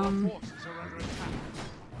 Oh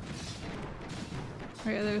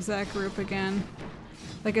yeah, there's that group again.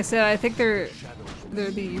 Like I said, I think they're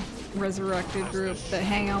the resurrected group that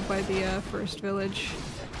hang out by the first village.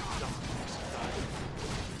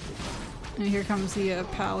 And here comes the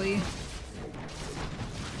pally.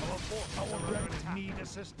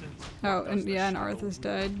 Oh, and yeah, and Arthas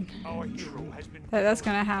died. That's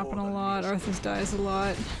gonna happen a lot. Arthas dies a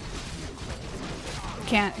lot.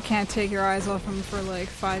 Can't take your eyes off him for like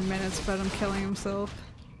 5 minutes, but I'm killing himself.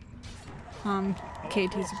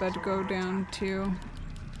 KT's about to go down too.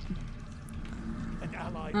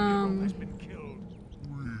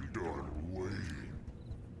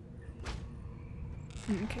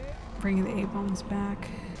 Okay, bringing the A-bombs back.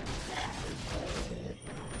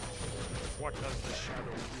 What does the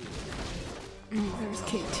shadow do? There's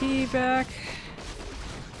KT back.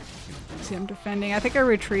 See, I'm defending. I think I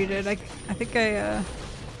retreated. I think I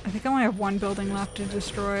only have one building left to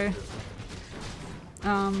destroy.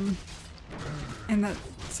 In that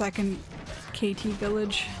second KT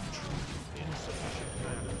village.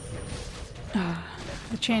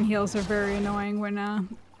 The chain heals are very annoying when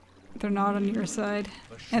they're not on your side.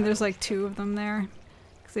 And there's like 2 of them there.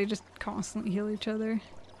 Because they just constantly heal each other.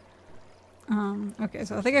 Okay,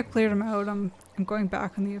 so I think I've cleared them out. I'm going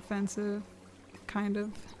back on the offensive. Kind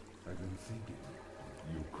of. I've been thinking.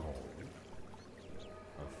 You called.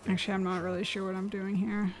 Actually, I'm not really sure what I'm doing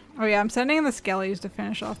here. Oh yeah, I'm sending in the skellies to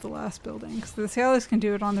finish off the last building. Because the skellies can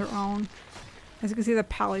do it on their own. As you can see, the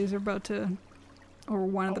pallies are about to... Or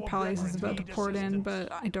one of the pallies is about to port in,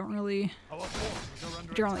 but I don't really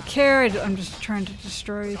care. I'm just trying to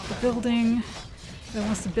destroy the building. Then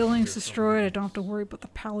once the building's destroyed, I don't have to worry about the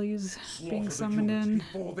pallies being summoned in.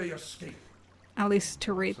 At least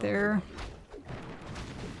to right there. You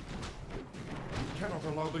cannot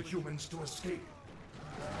allow the humans to escape.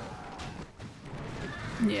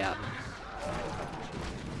 Yeah.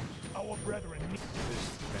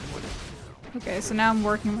 Okay, so now I'm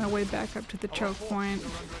working my way back up to the choke point.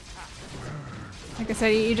 Like I said,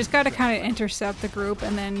 you just gotta kind of intercept the group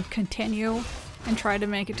and then continue and try to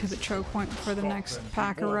make it to the choke point before the next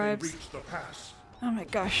pack arrives. Oh my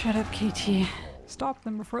gosh, shut up, KT. Stop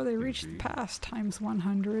them before they reach the pass times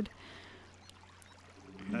 100.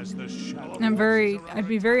 I'd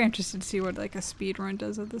be very interested to see what like a speed run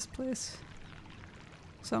does of this place.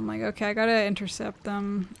 So I'm like, okay, I gotta intercept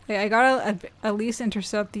them. I gotta at least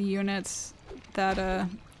intercept the units that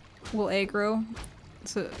will aggro.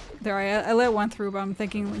 So there, I let one through, but I'm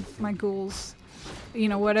thinking like my ghouls, you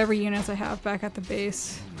know, whatever units I have back at the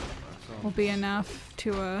base will be enough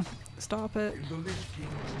to stop it.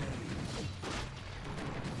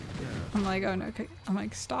 I'm like, oh no, okay. I'm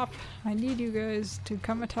like, stop. I need you guys to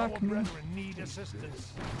come attack me.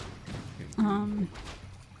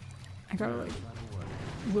 I gotta like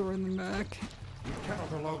lure them back. You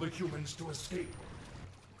cannot allow the humans to escape.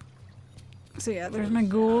 So yeah, there's my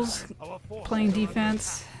ghouls playing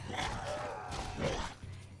defense.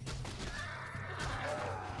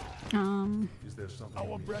 Is there something?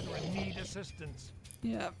 Our brethren need assistance.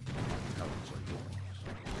 Yeah.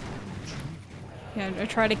 Yeah, I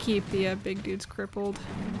try to keep the big dudes crippled.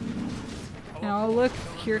 Now look,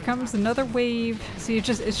 here comes another wave. See,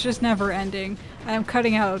 it's just never ending. I'm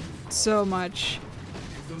cutting out so much.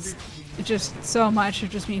 It's just so much of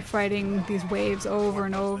just me fighting these waves over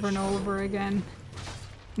and over and over again.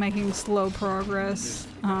 Making slow progress.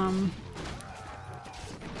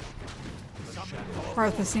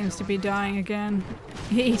 Arthas seems to be dying again.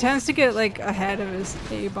 He tends to get like ahead of his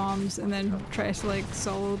A-bombs and then tries to like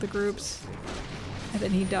solo the groups. And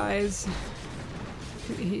then he dies.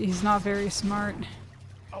 He's not very smart.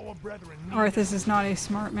 Arthas is not a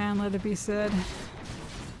smart man, let it be said.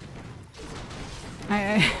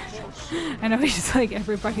 I know he's like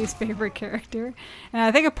everybody's favorite character, and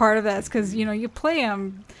I think a part of that's because, you know, you play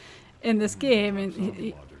him in this game,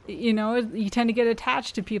 and you know, you tend to get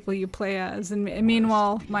attached to people you play as. And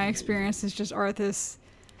meanwhile, my experience is just Arthas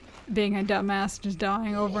being a dumbass, just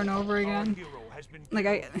dying over and over again.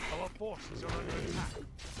 Like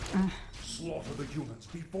Slaughter the humans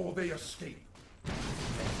before they escape.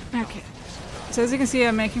 Okay, so as you can see,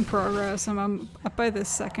 I'm making progress. I'm up by this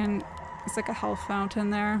second. It's like a health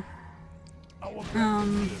fountain there.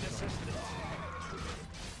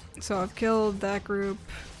 So I've killed that group,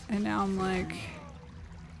 and now I'm like,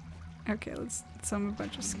 okay, let's summon a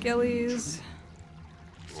bunch of skellies.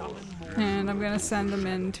 And I'm gonna send them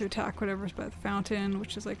in to attack whatever's by the fountain,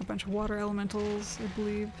 which is like a bunch of water elementals, I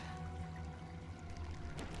believe.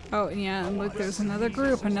 Oh, yeah, and look, there's another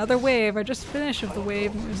group, another wave. I just finished with the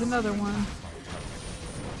wave, and there's another one.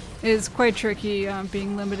 It's quite tricky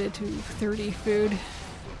being limited to 30 food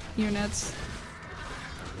units.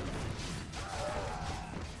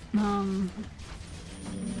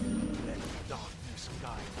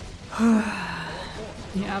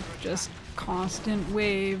 Yep, just constant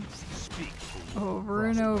waves over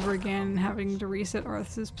and over again, having to reset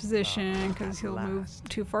Arthur's position because he'll move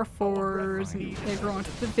too far forwards and they grow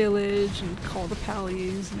into the village and call the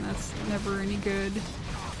pallies, and that's never any good.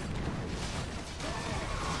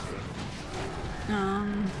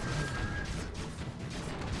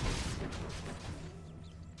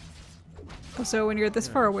 So when you're this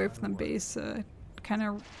far away from the base, kind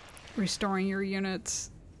of restoring your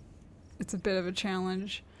units, it's a bit of a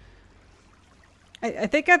challenge. I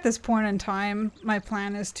think at this point in time, my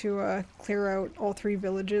plan is to clear out all 3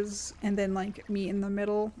 villages and then like meet in the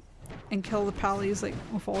middle and kill the pallies like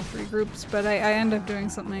with all 3 groups, but I end up doing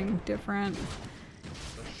something different.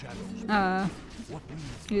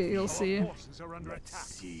 You'll see.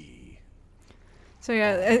 So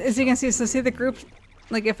yeah, as you can see, so see the group,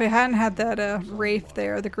 like if I hadn't had that wraith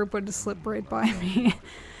there, the group would just slip right by me.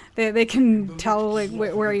 They can tell like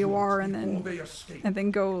where you are and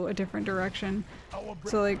then go a different direction.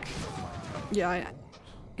 So like, yeah,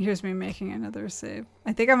 here's me making another save.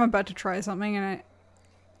 I think I'm about to try something, and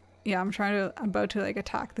I'm about to like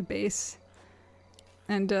attack the base,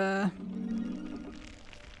 and I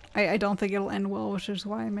don't think it'll end well, which is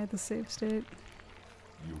why I made the save state.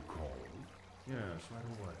 You called? Yes, right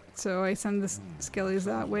away. So I send the skellies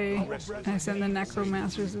that way, and I send the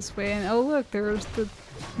necromancers this way, and oh look, there's the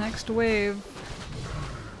next wave.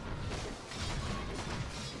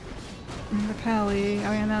 And the pally.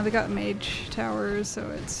 Oh yeah, now they got mage towers, so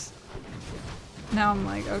it's... Now I'm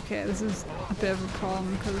like, okay, this is a bit of a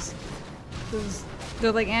problem, because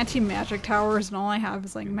they're like anti-magic towers, and all I have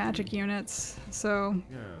is like magic units, so...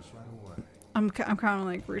 Yes, right away. I'm kind of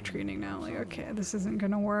like retreating now, like, okay, this isn't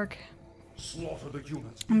gonna work. Slaughter the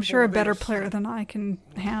humans. I'm sure a better player than I can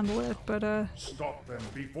handle it, but stop them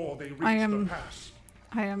before they reach the pass.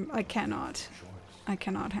 I cannot. I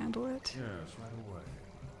cannot handle it. Yes, right away.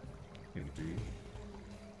 Indeed.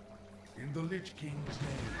 In the Lich King's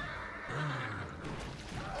name.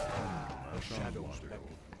 Our shadows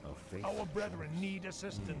beckon. Our brethren need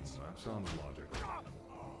assistance. That sounds logical.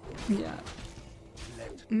 Yeah.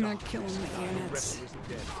 I'm not killing my units.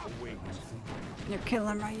 You're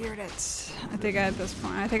killing my units. I think at this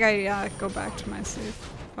point, I think I go back to my save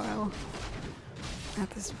file at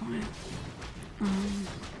this point.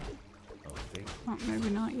 Oh, maybe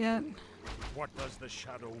not yet. What does the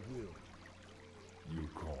shadow will? You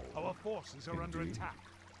call. Our forces are under attack.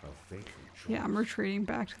 A fateful choice. Yeah, I'm retreating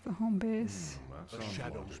back to the home base. The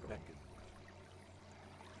shadows beckon.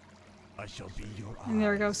 I shall be your eyes. And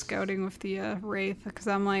there I go scouting with the wraith, because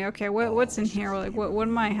I'm like, okay, what's in here? Like, what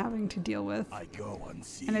am I having to deal with? I go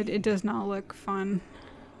unseen. And it does not look fun.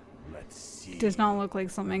 Let's see. It does not look like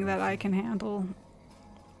something that I can handle.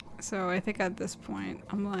 So I think at this point,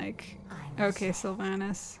 I'm like, okay,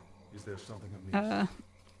 Sylvanas. Is there something amiss?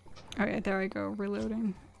 Okay, there I go,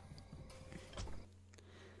 reloading.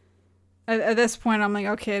 At this point, I'm like,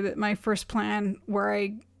 okay, my first plan where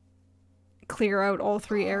I clear out all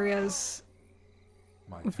 3 areas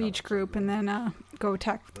with each group and then go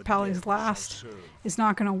attack the pallies last is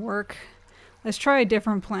not going to work. Let's try a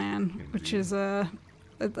different plan, which is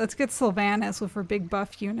let's get Sylvanas with her big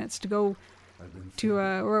buff units to go to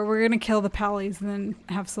we're going to kill the pallies and then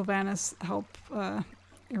have Sylvanas help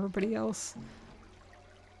everybody else.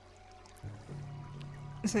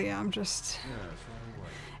 So yeah, I'm just...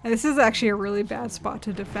 And this is actually a really bad spot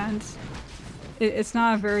to defend. It's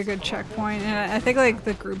not a very good checkpoint, and I think like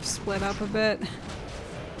the group split up a bit.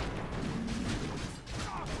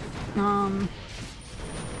 And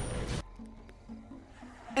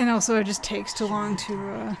also it just takes too long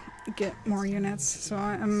to get more units, so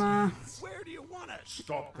I'm Where do you want us?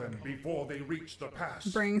 Stop them before they reach the pass.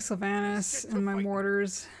 bringing Sylvanas and my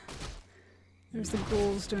mortars. There's the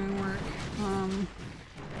ghouls doing work. I'm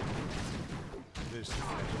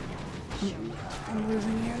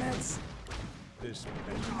losing units. This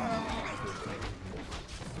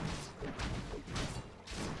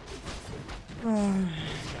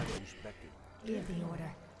Give the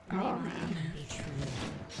order. Oh man.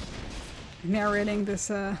 Narrating this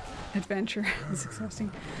adventure is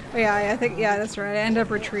exhausting. Oh yeah, I think, yeah, that's right. I end up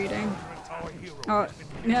retreating. Oh,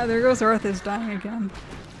 yeah, there goes Arthur's dying again.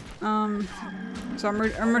 So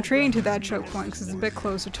I'm retreating to that choke point because it's a bit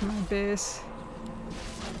closer to my base.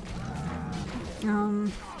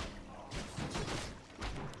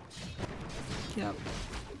 Yep.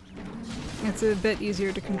 it's a bit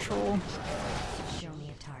easier to control. Show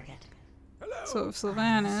me a target. So with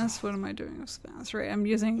Sylvanas, what am I doing with Sylvanas? Right, I'm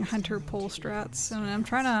using hunter pull strats, and I'm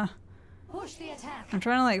trying to Push the attack.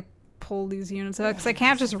 like pull these units out because I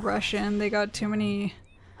can't just rush in. They got too many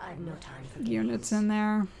I've no time for units in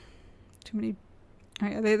there. Too many. Oh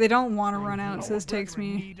yeah, they don't want to run out, so this takes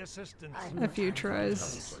me a few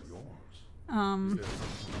tries.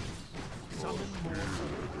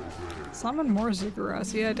 Summon more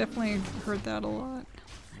Zigguras. Yeah, I definitely heard that a lot.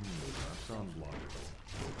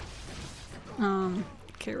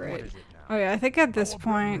 Okay, right. Oh yeah, I think at this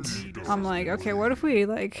point, I'm like, okay, what if we,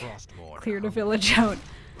 like, cleared a village out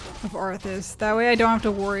of Arthas? That way I don't have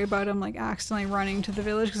to worry about him, like, accidentally running to the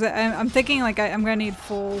village, because I'm thinking, like, I'm gonna need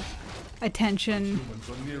full attention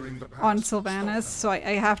on Sylvanas, so I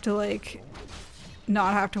have to, like,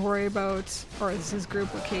 not have to worry about Arthas'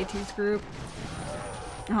 group or KT's group.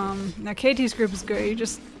 Now KT's group is good, you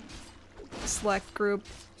just select group,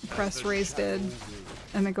 press raise dead,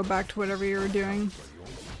 and then go back to whatever you were doing.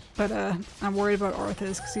 But I'm worried about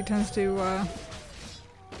Arthas because he tends to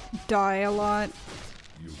die a lot.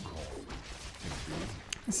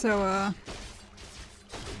 So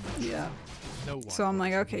yeah. So I'm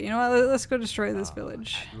like, okay, you know what? Let's go destroy this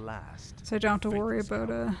village, so I don't have to worry about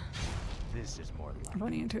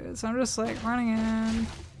running into it. So I'm just like running in,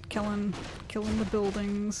 killing the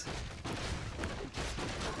buildings.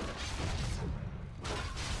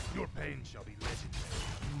 Your pain shall be legendary.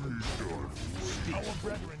 Our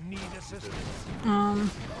brethren need assistance. I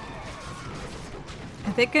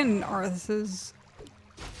think in Arthas's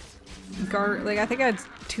guard, like I think I had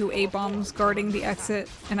 2 A-bombs guarding the exit,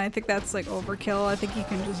 and I think that's like overkill. I think you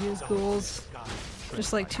can just use ghouls,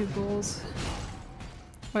 just like 2 ghouls.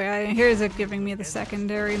 Oh yeah, here's it giving me the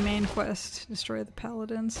secondary main quest: destroy the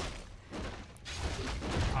paladins.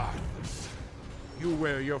 Arthas, you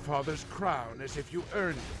wear your father's crown as if you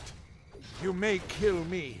earned it. You may kill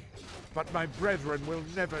me, but my brethren will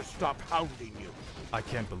never stop hounding you. I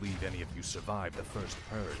can't believe any of you survived the first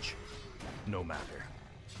purge. No matter.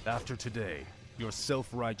 After today, your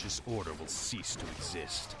self-righteous order will cease to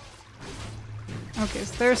exist. Okay,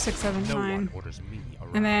 so there's 6, 7, No 9. one orders me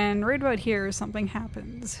around. And then right about here, something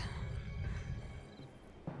happens.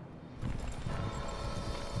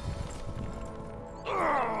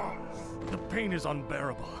 The pain is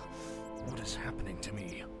unbearable. What is happening to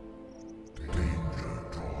me? Danger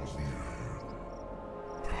draws near.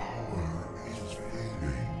 Power is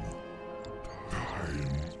fading. Time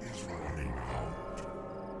is running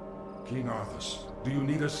out. King Arthas, do you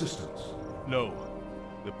need assistance? No.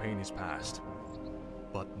 The pain is past.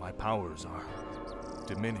 But my powers are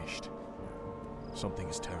diminished. Something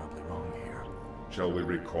is terribly wrong here. Shall we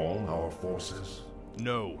recall our forces?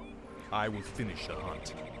 No. I will finish the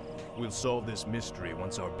hunt. We'll solve this mystery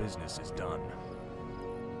once our business is done.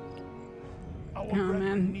 Oh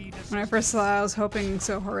man, when I first saw it, I was hoping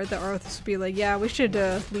so hard that Arthas would be like, yeah, we should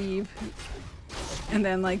leave. And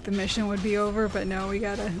then like the mission would be over, but no, we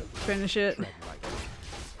gotta finish it.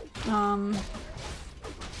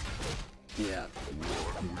 Yeah.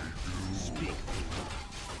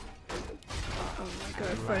 Oh my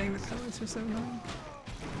god, fighting the pillars are so annoying.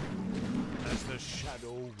 As the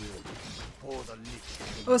shadow will, or the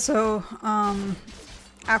lich. Also,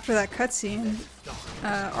 after that cutscene,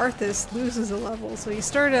 Arthas loses a level. So he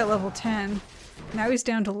started at level 10, now he's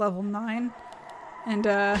down to level 9, and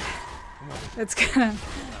it's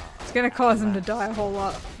gonna cause him to die a whole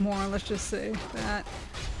lot more. Let's just say that.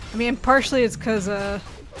 I mean, partially it's because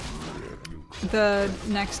the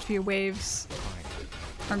next few waves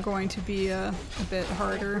are going to be a bit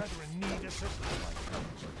harder,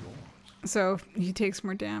 so he takes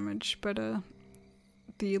more damage. But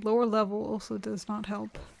the lower level also does not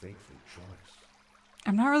help.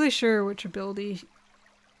 I'm not really sure which ability.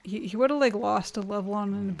 He would have like lost a level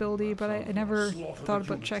on an ability, but I never thought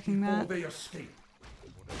about checking that.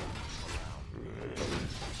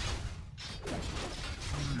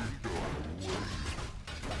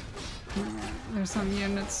 There's some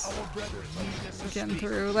units getting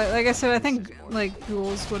through. Like I said, I think like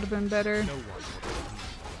ghouls would have been better.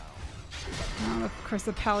 Of course,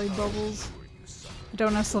 the pally bubbles. I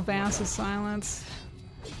don't have Sylvanas' silence.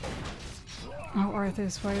 Oh,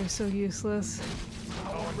 Arthas, why are you so useless?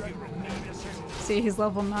 See, he's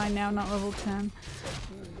level 9 now, not level 10.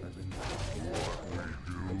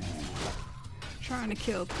 Trying to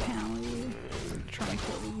kill the pally. Trying to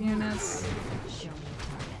kill the units.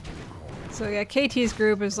 So yeah, KT's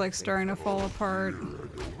group is like starting to fall apart.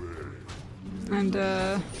 And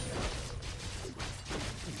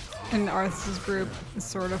Arthas' group is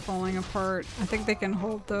sort of falling apart. I think they can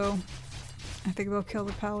hold though. I think they'll kill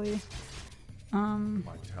the pally.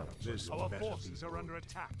 My talents are Our better. forces are under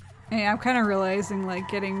attack. Yeah, I'm kind of realizing like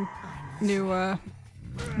getting new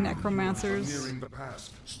necromancers. Nearing the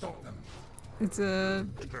pass. Stop them. It's a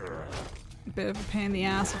bit of a pain in the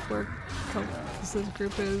ass of where this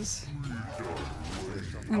group is.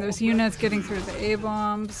 And there's units getting through the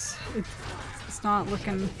A-bombs. It's not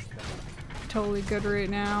looking totally good right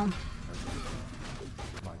now.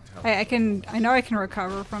 I know I can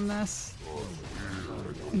recover from this.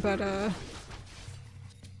 But I'm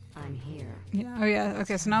here. yeah, oh yeah,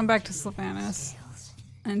 okay, so now I'm back to Sylvanas.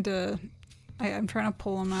 And I'm trying to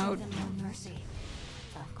pull him out. Show them no mercy.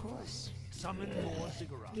 Of course. Summon more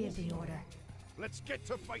ziggurats. Give the order. Let's get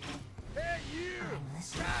to fighting. Hey, you! I'm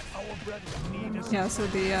listening. Our brethren need us. Yeah, so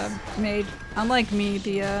the maid, unlike me,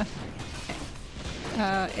 the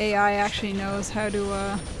AI actually knows how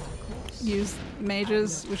to use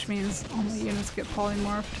mages, which means all my units get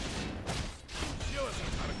polymorphed.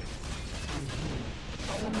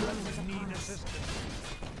 Our brethren need assistance.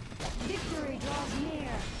 Victory draws near.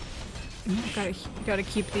 Gotta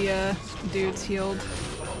keep the dudes healed.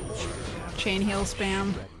 Chain heal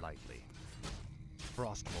spam. Tread lightly.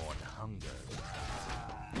 Frostborn hunger.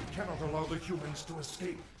 We cannot allow the humans to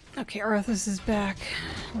escape. Okay, Arthas is back,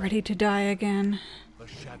 ready to die again. The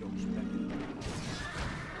shadows beckon.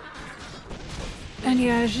 And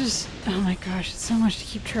yeah, it's just, oh my gosh, it's so much to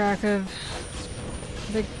keep track of. I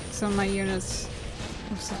think some of my units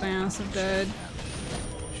of Sylvanas have died.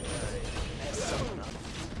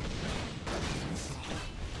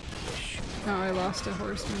 Oh, I lost a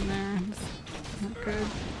horseman there. Not good.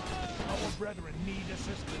 Our brethren need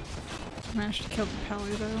assistance. Managed to kill the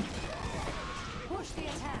pally though. Push the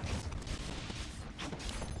attack.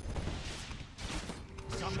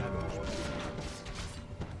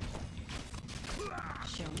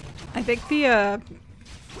 Show me. I think the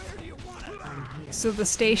so the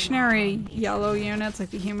stationary yellow units, like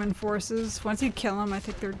the human forces, once you kill them, I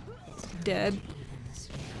think they're dead.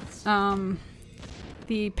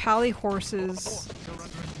 The pally horses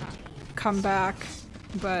come back,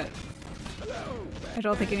 but I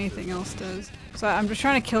don't think anything else does. So I'm just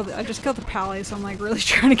trying to kill I just killed the pally, so I'm like really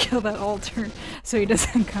trying to kill that altar so he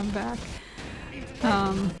doesn't come back.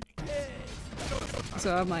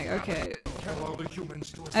 So I'm like, okay.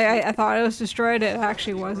 I thought it was destroyed, it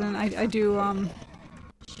actually wasn't. I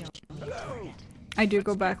do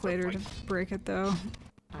go back later to break it though.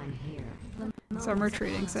 I'm here. So I'm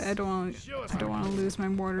retreating, so I don't want to lose my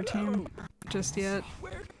mortar team just yet.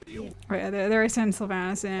 Right, there I send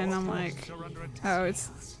Sylvanas in, I'm like, oh, it's...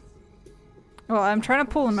 Well, I'm trying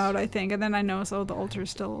to pull him out, I think, and then I notice, oh, the altar's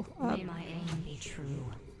still up. May my aim be true.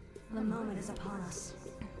 The moment is upon us.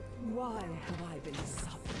 Why have I been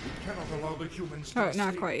suffered? We cannot allow the humans to Oh, escape.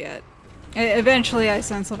 not quite yet. Eventually I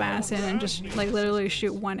send Sylvanas in and just, like, literally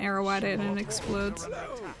shoot one arrow at it and it explodes.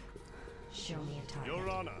 Show me a target. Your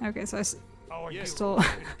honor. Okay, so I Our stole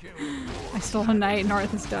I stole a knight,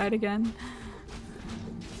 North has died again.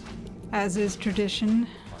 As is tradition.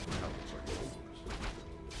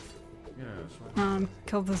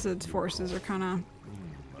 Kel'thuzad's forces are kind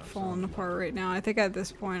of falling apart right now. I think at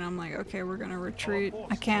this point I'm like, okay, we're gonna retreat.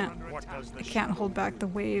 I can't hold back the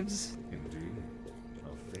waves.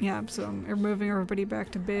 Yeah, so I'm moving everybody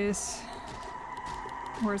back to base,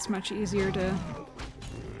 where it's much easier to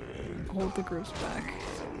hold the groups back.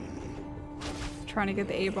 Trying to get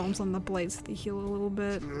the A-bombs on the blades so they heal a little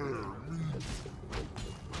bit.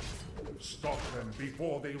 Stop them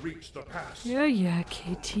before they reach the pass. Yeah,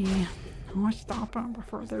 KT. I'll stop them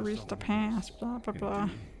before they reach the pass. Blah blah blah.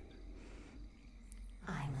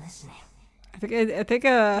 I'm listening. I think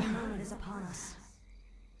The moment is upon us.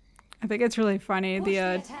 I think it's really funny. Push The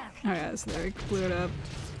the attack. oh yeah, so there we blew it up.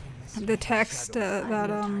 The text that Why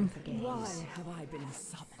have I been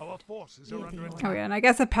suffered? Our forces are under attack. oh yeah, and I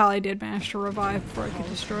guess the pally did manage to revive before I could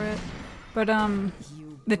destroy it. But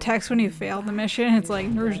the text when you fail the mission, it's like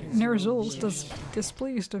Nerzul's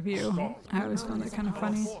displeased of you. I always found that kind of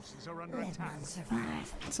funny. Forces are under Let attack. none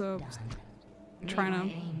survive. So May trying my to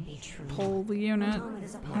aim be true. pull the unit The moment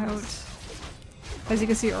is upon out. us. As you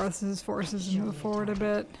can see, Arthas' forces move forward a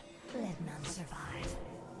bit. Let none survive.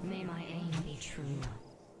 May my aim be true.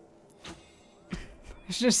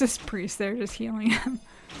 There's just this priest there just healing him.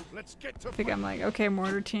 Let's get to I think I'm like, okay,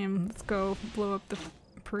 mortar team, let's go blow up the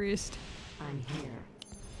priest. I'm here.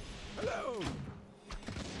 Hello.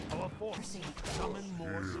 Our forces summon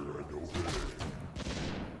more ziggurats.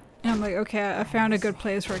 And I'm like, okay, I found a good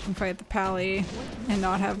place where I can fight the pally and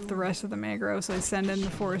not have the rest of the Magro, so I send in the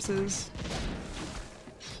forces.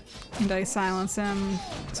 And I silence him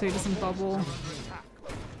so he doesn't bubble.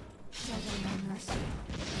 Show them no mercy.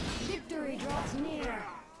 Victory draws near.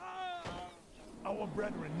 Our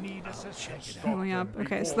brethren need assistance. Healing up.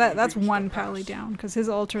 Okay, so that's one pally down because his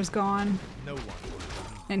altar's gone. No one.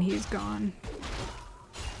 And he's gone.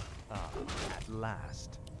 At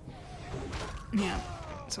last. Yeah.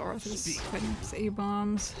 So Arthur's putting his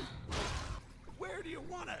A-bombs. Where do you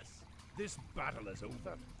want us? This battle is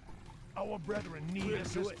over. Our brethren need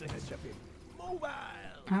assistance.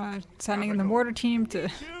 Mobile. Sending in the mortar team to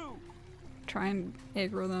try and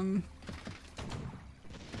aggro them.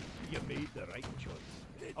 You made the right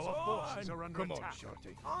choice. Our forces are under attack.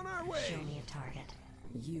 Shorty. On our way. Show me a target.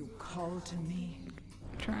 You call to me.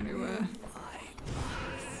 Trying to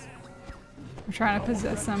I'm trying to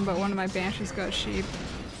possess them, but one of my banshees got sheep.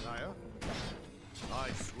 Sire, I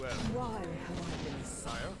swear. Why have I been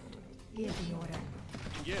Sire, Give the order.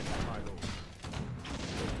 yes, my lord.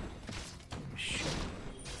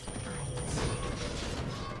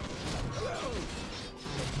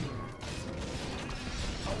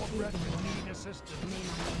 Our brethren need assistance.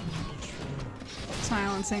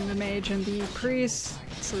 Silencing the mage and the priest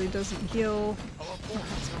so he doesn't heal.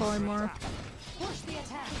 It's polymorph. Push the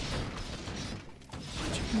attack.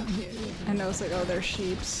 I know it's like, oh, they're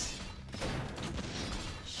sheeps.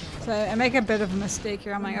 So I make a bit of a mistake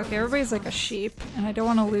here. I'm like, okay, everybody's like a sheep, and I don't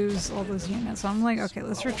want to lose all those units. So I'm like, okay,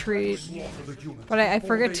 let's retreat. But I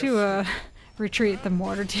forget to retreat the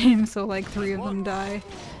mortar team, so like 3 of them die.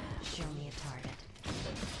 Show me a target.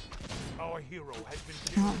 Our hero has been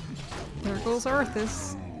killed. Oh, there goes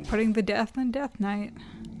Arthas, putting the death in Death Knight.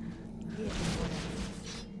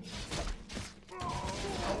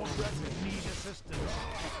 Our brethren need assistance.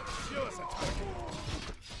 Show us a target.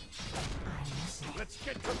 Let's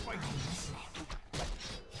get to fighting.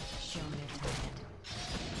 Show me a target.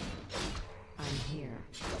 I'm here.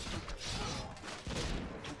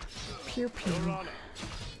 Pew pew. You're on it.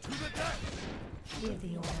 To the death. Give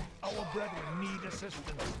the order. Our brethren need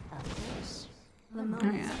assistance. Of course. The Oh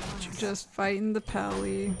moment yeah, just fighting the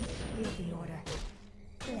pally. Give the order.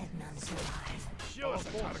 Let none survive. Show us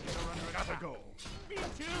a target. Gotta go. Me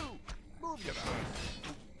too. Move your ass.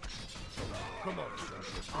 Come on, sir.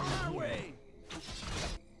 On our way.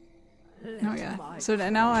 Oh yeah. So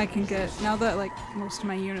now I can get, now that like most of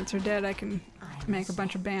my units are dead, I can make a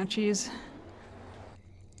bunch of banshees.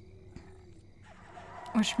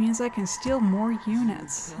 Which means I can steal more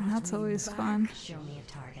units, and that's always fun. Show me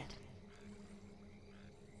a target.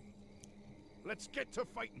 Let's get to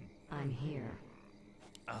fighting. I'm here.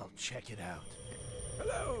 I'll check it out.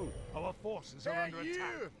 Hello. Our forces are under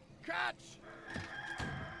attack. Catch.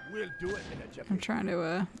 We'll do it in a jiffy. I'm trying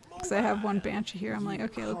to, because I have one banshee here, I'm like,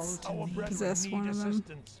 okay, let's Our brethren possess need one of them.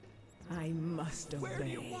 assistance. I must obey. Where do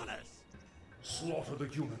you want us? Slaughter the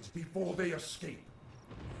units before they escape.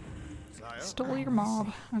 Sire? Stole your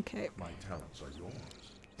mob. Okay. My talents are yours.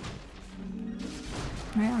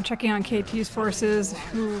 Alright, I'm checking on KT's forces,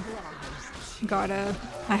 who got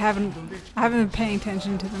I haven't been paying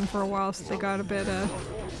attention to them for a while, so they got a bit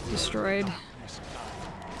destroyed.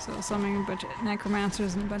 So summoning a bunch of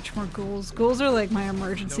necromancers and a bunch more ghouls. Ghouls are like my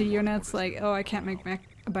emergency units. Like, oh, I can't make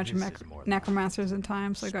a bunch of necromancers in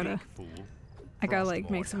time, so I gotta like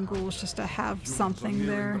make some ghouls just to have something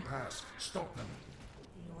there. Stop them.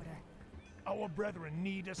 The order. Our brethren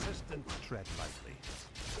need assistance. Tread lightly.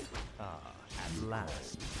 At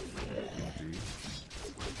last.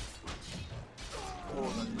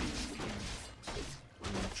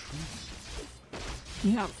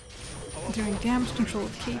 Yep. Doing damage control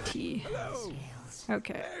with KT.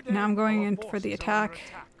 Okay, now I'm going in for the attack.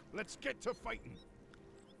 Let's get to fighting.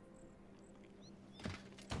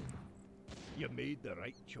 You made the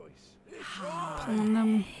right choice. Pulling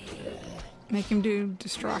them, make him do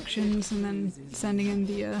distractions, and then sending in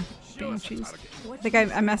the banshees. I think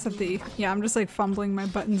I messed up the, yeah, I'm just like fumbling my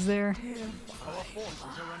buttons there. Our forces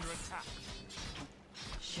are under attack.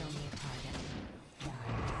 Show me a target.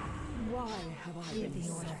 Why have I Give been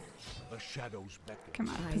the order. The shadows beckon. Come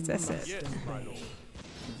on, I possess must it. Yes, my lord.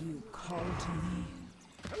 You call to me.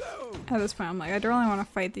 Hello. At this point, I'm like, I don't really want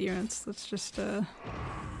to fight the units. Let's just Is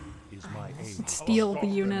my aim. let's steal Stop the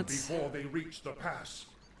them units. before they reach the pass.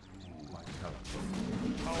 My talents.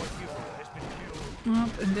 Our hero has been killed.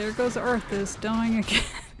 Oh, and there goes Arthas dying again.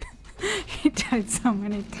 He died so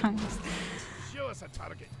many times. Show us a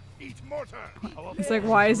target. Eat mortar. Our It's like,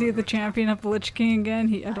 why is he the champion of the Lich King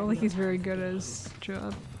again? I don't think he's very good at his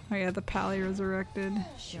job. Oh yeah, the pally resurrected.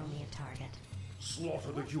 Show me a target.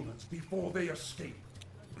 Slaughter the units before they escape.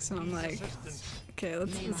 So I'm like, okay,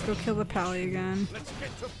 let's go kill the pally again. Let's get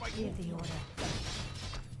to fighting. Give the order.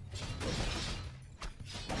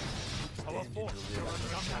 Our forces are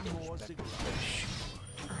under attack.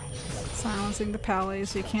 Silencing the pally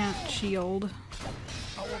so you can't shield.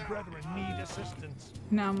 Our brethren need assistance.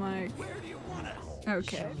 Now I'm like, Where do you want us?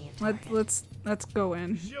 okay, let's go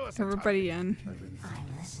in. Everybody in.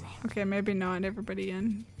 I'm listening. Okay, maybe not everybody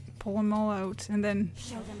in. Pull them all out, and then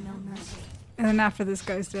Show them no mercy. after this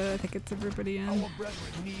guy's dead, I think it's everybody in. Our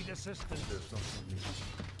brethren need assistance.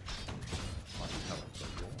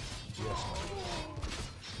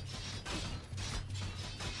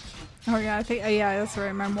 Oh yeah, I think yeah, that's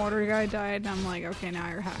right. My mortar guy died, and I'm like, okay, now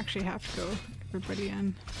I actually have to go. Everybody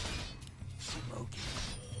in.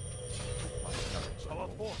 Our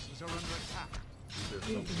forces are under attack.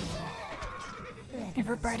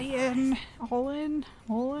 Everybody in. All in.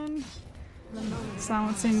 All in.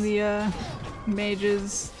 Silencing the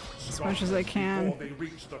mages as much as I can. Before they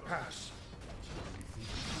reach the pass.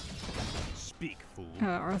 Speak, fool.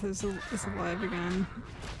 Arthur's is alive again.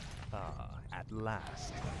 Ah, at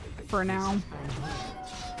last. For now.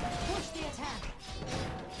 Push the attack.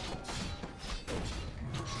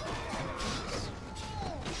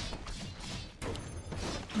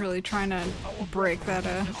 Really trying to break that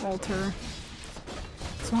altar.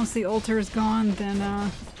 So once the altar is gone, then the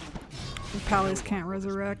Pallies can't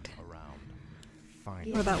resurrect.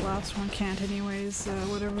 Fine. Or that last one can't anyways,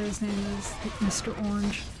 whatever his name is, Mr.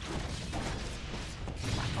 Orange.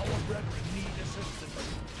 Our brethren need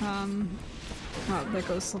assistance. Oh, there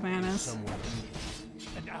goes Sylvanas.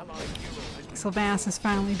 An allied hero has Sylvanas has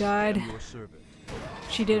finally died. Your servant.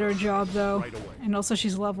 She did her job though, and also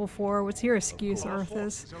she's level 4. What's your excuse,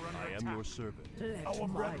 Arthas? I am your servant. Let Our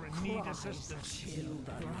my brethren need cries assistance. chill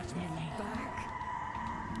the lightning back.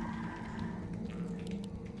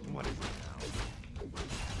 What is it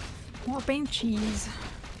now? More Banshees.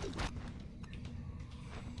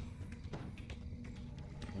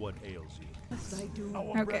 What ails you? As I do.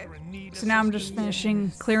 Our Okay, brethren need so now I'm just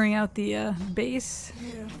finishing clearing out the base.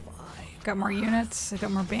 Got more units, I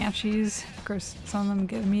got more Banshees. Of course, some of them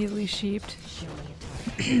get immediately sheeped. Show me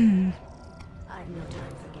a I've no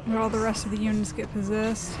time for games. But all the rest of the units get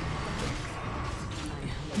possessed.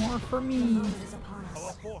 More for me. Moment is upon Our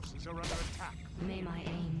us. forces are under attack. May my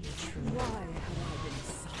aim be true. Why have I been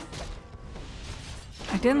silent?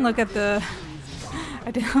 I didn't look at the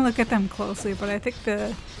I didn't look at them closely, but I think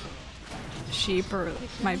the sheep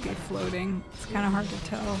might be floating. It's kind of hard to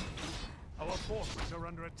tell. Our forces are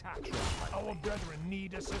under attack. Our brethren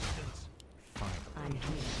need assistance. I'm here.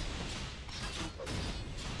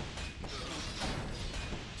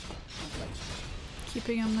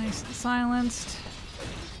 Keeping them nice and silenced.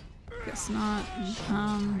 Guess not.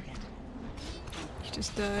 He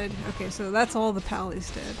just died. Okay, so that's all the Pallies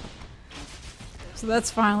did. So that's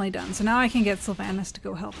finally done. So now I can get Sylvanas to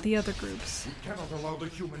go help the other groups. Cannot allow the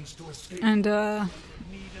humans to escape. And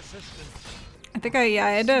Need assistance. I think I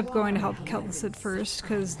ended up going to help kel'thuzad first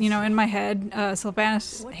because, you know, in my head,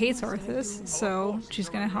 Sylvanas hates Arthas, so she's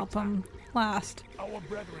gonna help him last. Our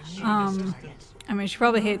brethren need assistance. I mean, she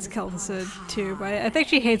probably hates kel'thuzad too, but I think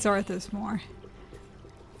she hates Arthas more.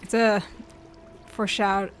 It's a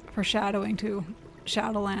foreshadowing to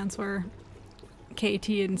Shadowlands where KT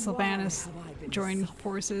and Sylvanas join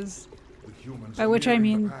forces. The humans By are which I nearing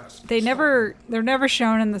the mean pass. they're never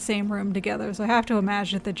shown in the same room together, so I have to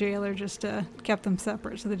imagine that the jailer just kept them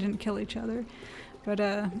separate so they didn't kill each other. But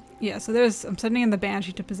yeah, so I'm sending in the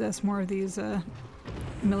Banshee to possess more of these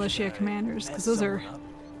militia commanders because those are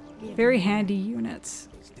very handy units.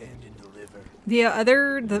 Stand and deliver. The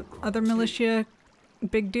other militia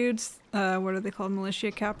big dudes, what are they called?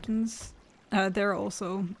 Militia captains. They're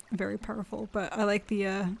also very powerful, but I like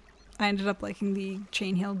I ended up liking the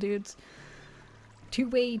chainhail dudes. Too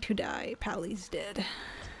way to die, Pally's dead.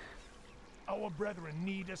 Our brethren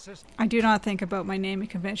need assistance. I do not think about my naming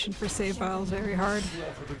convention for save files very hard.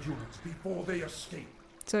 Slaughter the humans before they escape.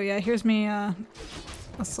 So yeah, here's me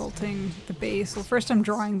assaulting the base. Well, first I'm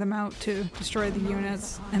drawing them out to destroy the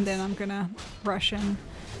units, and then I'm gonna rush in.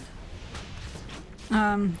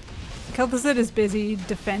 kel'thuzad is busy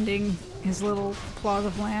defending his little plot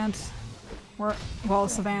of land, while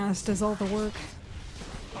Sylvanas does all the work.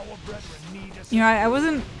 Our brethren need assistance. You know, I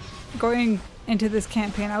wasn't going into this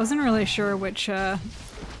campaign, I wasn't really sure which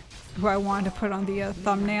who I wanted to put on the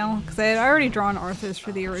thumbnail, because I had already drawn Arthas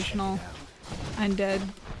for the original Undead.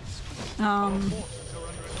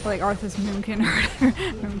 Like Arthas Moonkin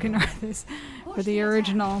Arthas for the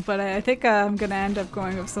original, but I think I'm gonna end up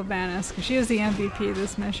going with Sylvanas because she was the MVP of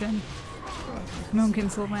this mission. Moonkin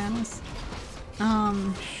Sylvanas.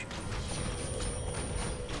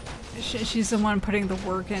 She's the one putting the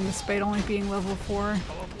work in despite only being level 4.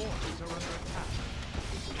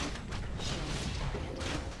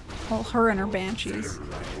 Well, her and her Banshees.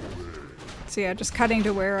 So yeah, just cutting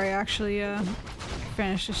to where I actually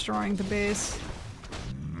finished destroying the base.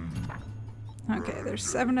 Okay, there's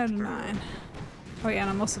 7 out of 9. Oh yeah, and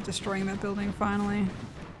I'm also destroying that building finally.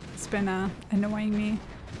 It's been annoying me.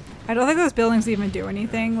 I don't think those buildings even do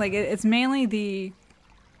anything. Like it's mainly the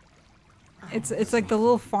it's like the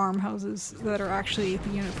little farmhouses that are actually the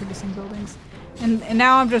unit producing buildings. And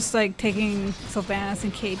now I'm just like taking Sylvanas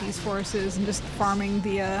and Katie's forces and just farming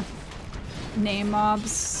the name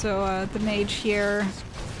mobs. So the mage here.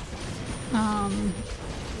 And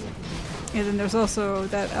then there's also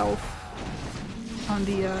that elf on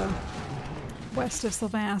the west of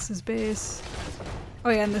Sylvanas' base. Oh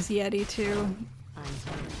yeah, and this Yeti too.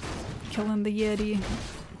 Killing the Yeti.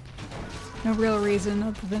 No real reason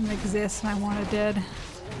other than it exists and I want it dead.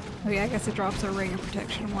 Oh yeah, I guess it drops a ring of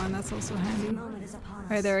protection 1, that's also handy.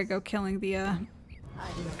 Alright, there I go, killing the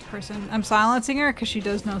person. I'm silencing her because she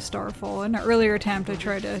does know Starfall. In an earlier attempt I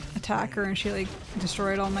tried to attack her and she like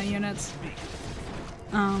destroyed all my units.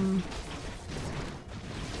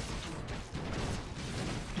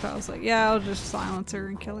 But I was like, yeah, I'll just silence her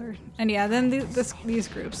and kill her. And yeah, then these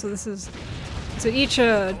groups. So this is, so each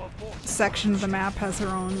section of the map has their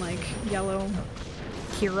own like yellow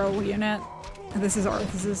hero unit. And this is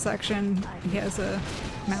Arthas' section. He has a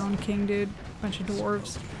Mountain King dude, bunch of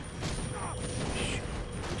dwarves.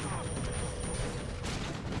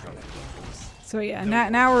 So yeah,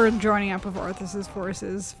 now we're joining up with Arthas'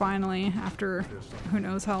 forces finally after who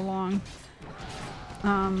knows how long.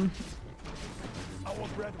 Our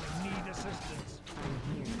brethren need assistance.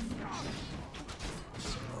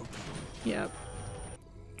 Yep.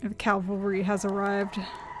 The cavalry has arrived.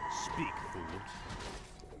 Speak, fool.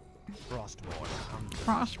 Frostborn hungers.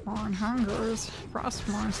 Frostborn hungers.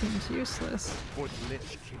 Frostborn seems useless. For the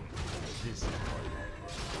Lich King, this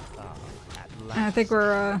And I think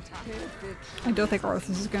we're, I don't think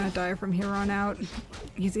Arthas is gonna die from here on out.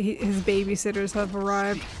 His babysitters have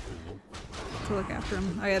arrived to look after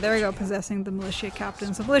him. Oh yeah, there we go, possessing the militia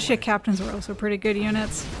captains. The militia captains are also pretty good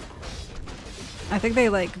units. I think they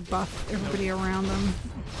like buff everybody around them.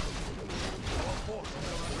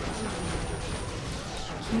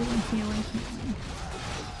 Healing, healing,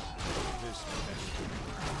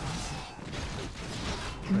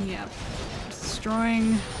 healing. Yep.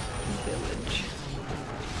 Destroying the village.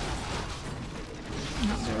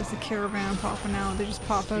 Oh, there's the caravan popping out. They just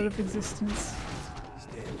pop out of existence.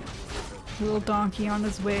 Little donkey on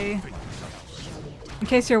his way. In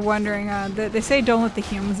case you're wondering, they say don't let the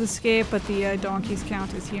humans escape, but the donkeys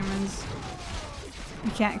count as humans.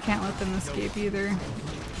 You can't let them escape either.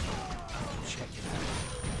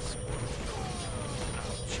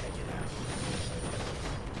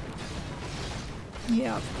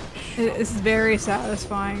 Yep. It's very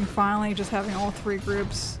satisfying, finally just having all 3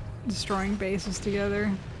 groups destroying bases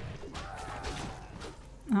together.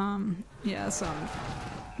 Yeah, so I'm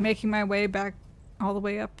making my way back all the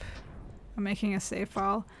way up. I'm making a save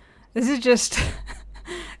file. This is just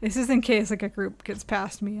this is in case like a group gets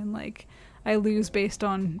past me and like I lose based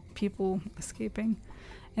on people escaping.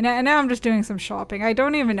 And now I'm just doing some shopping. I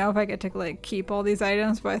don't even know if I get to like keep all these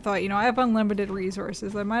items, but I thought, you know, I have unlimited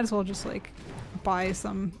resources. I might as well just like buy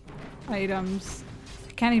some items.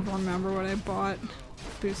 I can't even remember what I bought.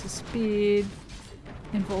 Boost of speed,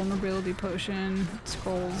 invulnerability potion,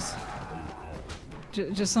 scrolls.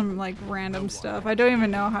 Just some like random stuff. I don't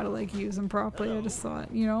even know how to like use them properly. I just thought,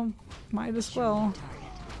 you know, might as well.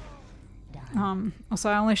 Also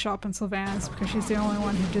I only shop in Sylvanas because she's the only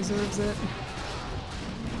one who deserves it.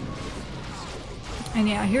 And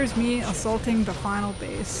yeah, here's me assaulting the final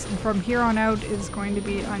base. And from here on out it is going to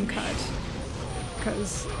be uncut.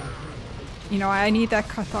 Because, you know, I need that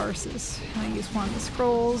catharsis. I use one of the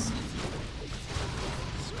scrolls.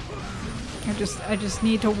 I just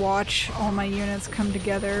need to watch all my units come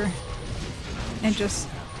together and just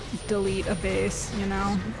delete a base, you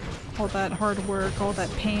know? All that hard work, all that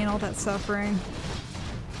pain, all that suffering.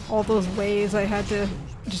 All those waves I had to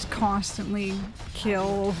just constantly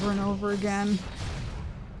kill over and over again.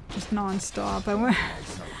 Just non-stop. I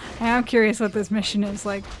am curious what this mission is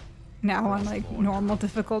like now on like normal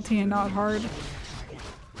difficulty and not hard.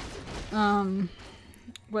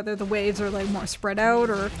 Whether the waves are like more spread out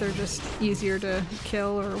or if they're just easier to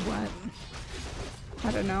kill or what.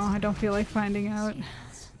 I don't know. I don't feel like finding out.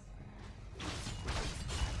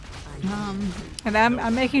 And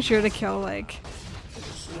I'm making sure to kill like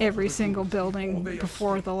every single building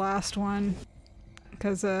before the last one.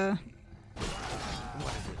 Because I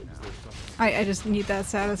just need that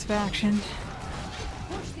satisfaction.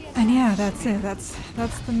 And yeah, that's it. That's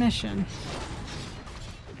the mission.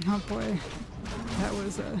 Oh boy. That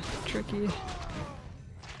was tricky.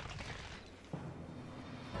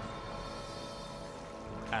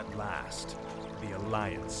 At last, the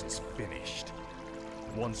Alliance is finished.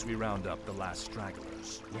 Once we round up the last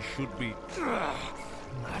stragglers, we should be...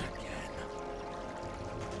 not again.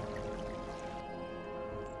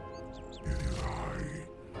 It is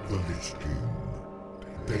I, the Lich King.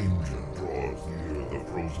 Danger draws near the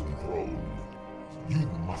frozen throne. You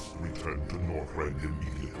must return to Northrend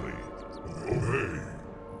immediately. Obey!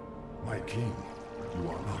 My king, you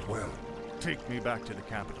are not well. Take me back to the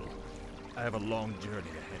capital. I have a long journey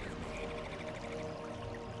ahead of me.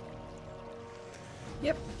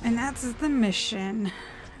 Yep, and that's the mission.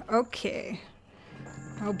 Okay.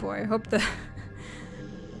 Oh boy, I hope the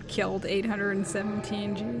killed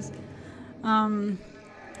 817, jeez.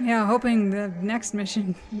 Yeah, hoping the next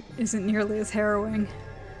mission isn't nearly as harrowing.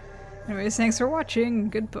 Anyways, thanks for watching.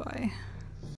 Goodbye.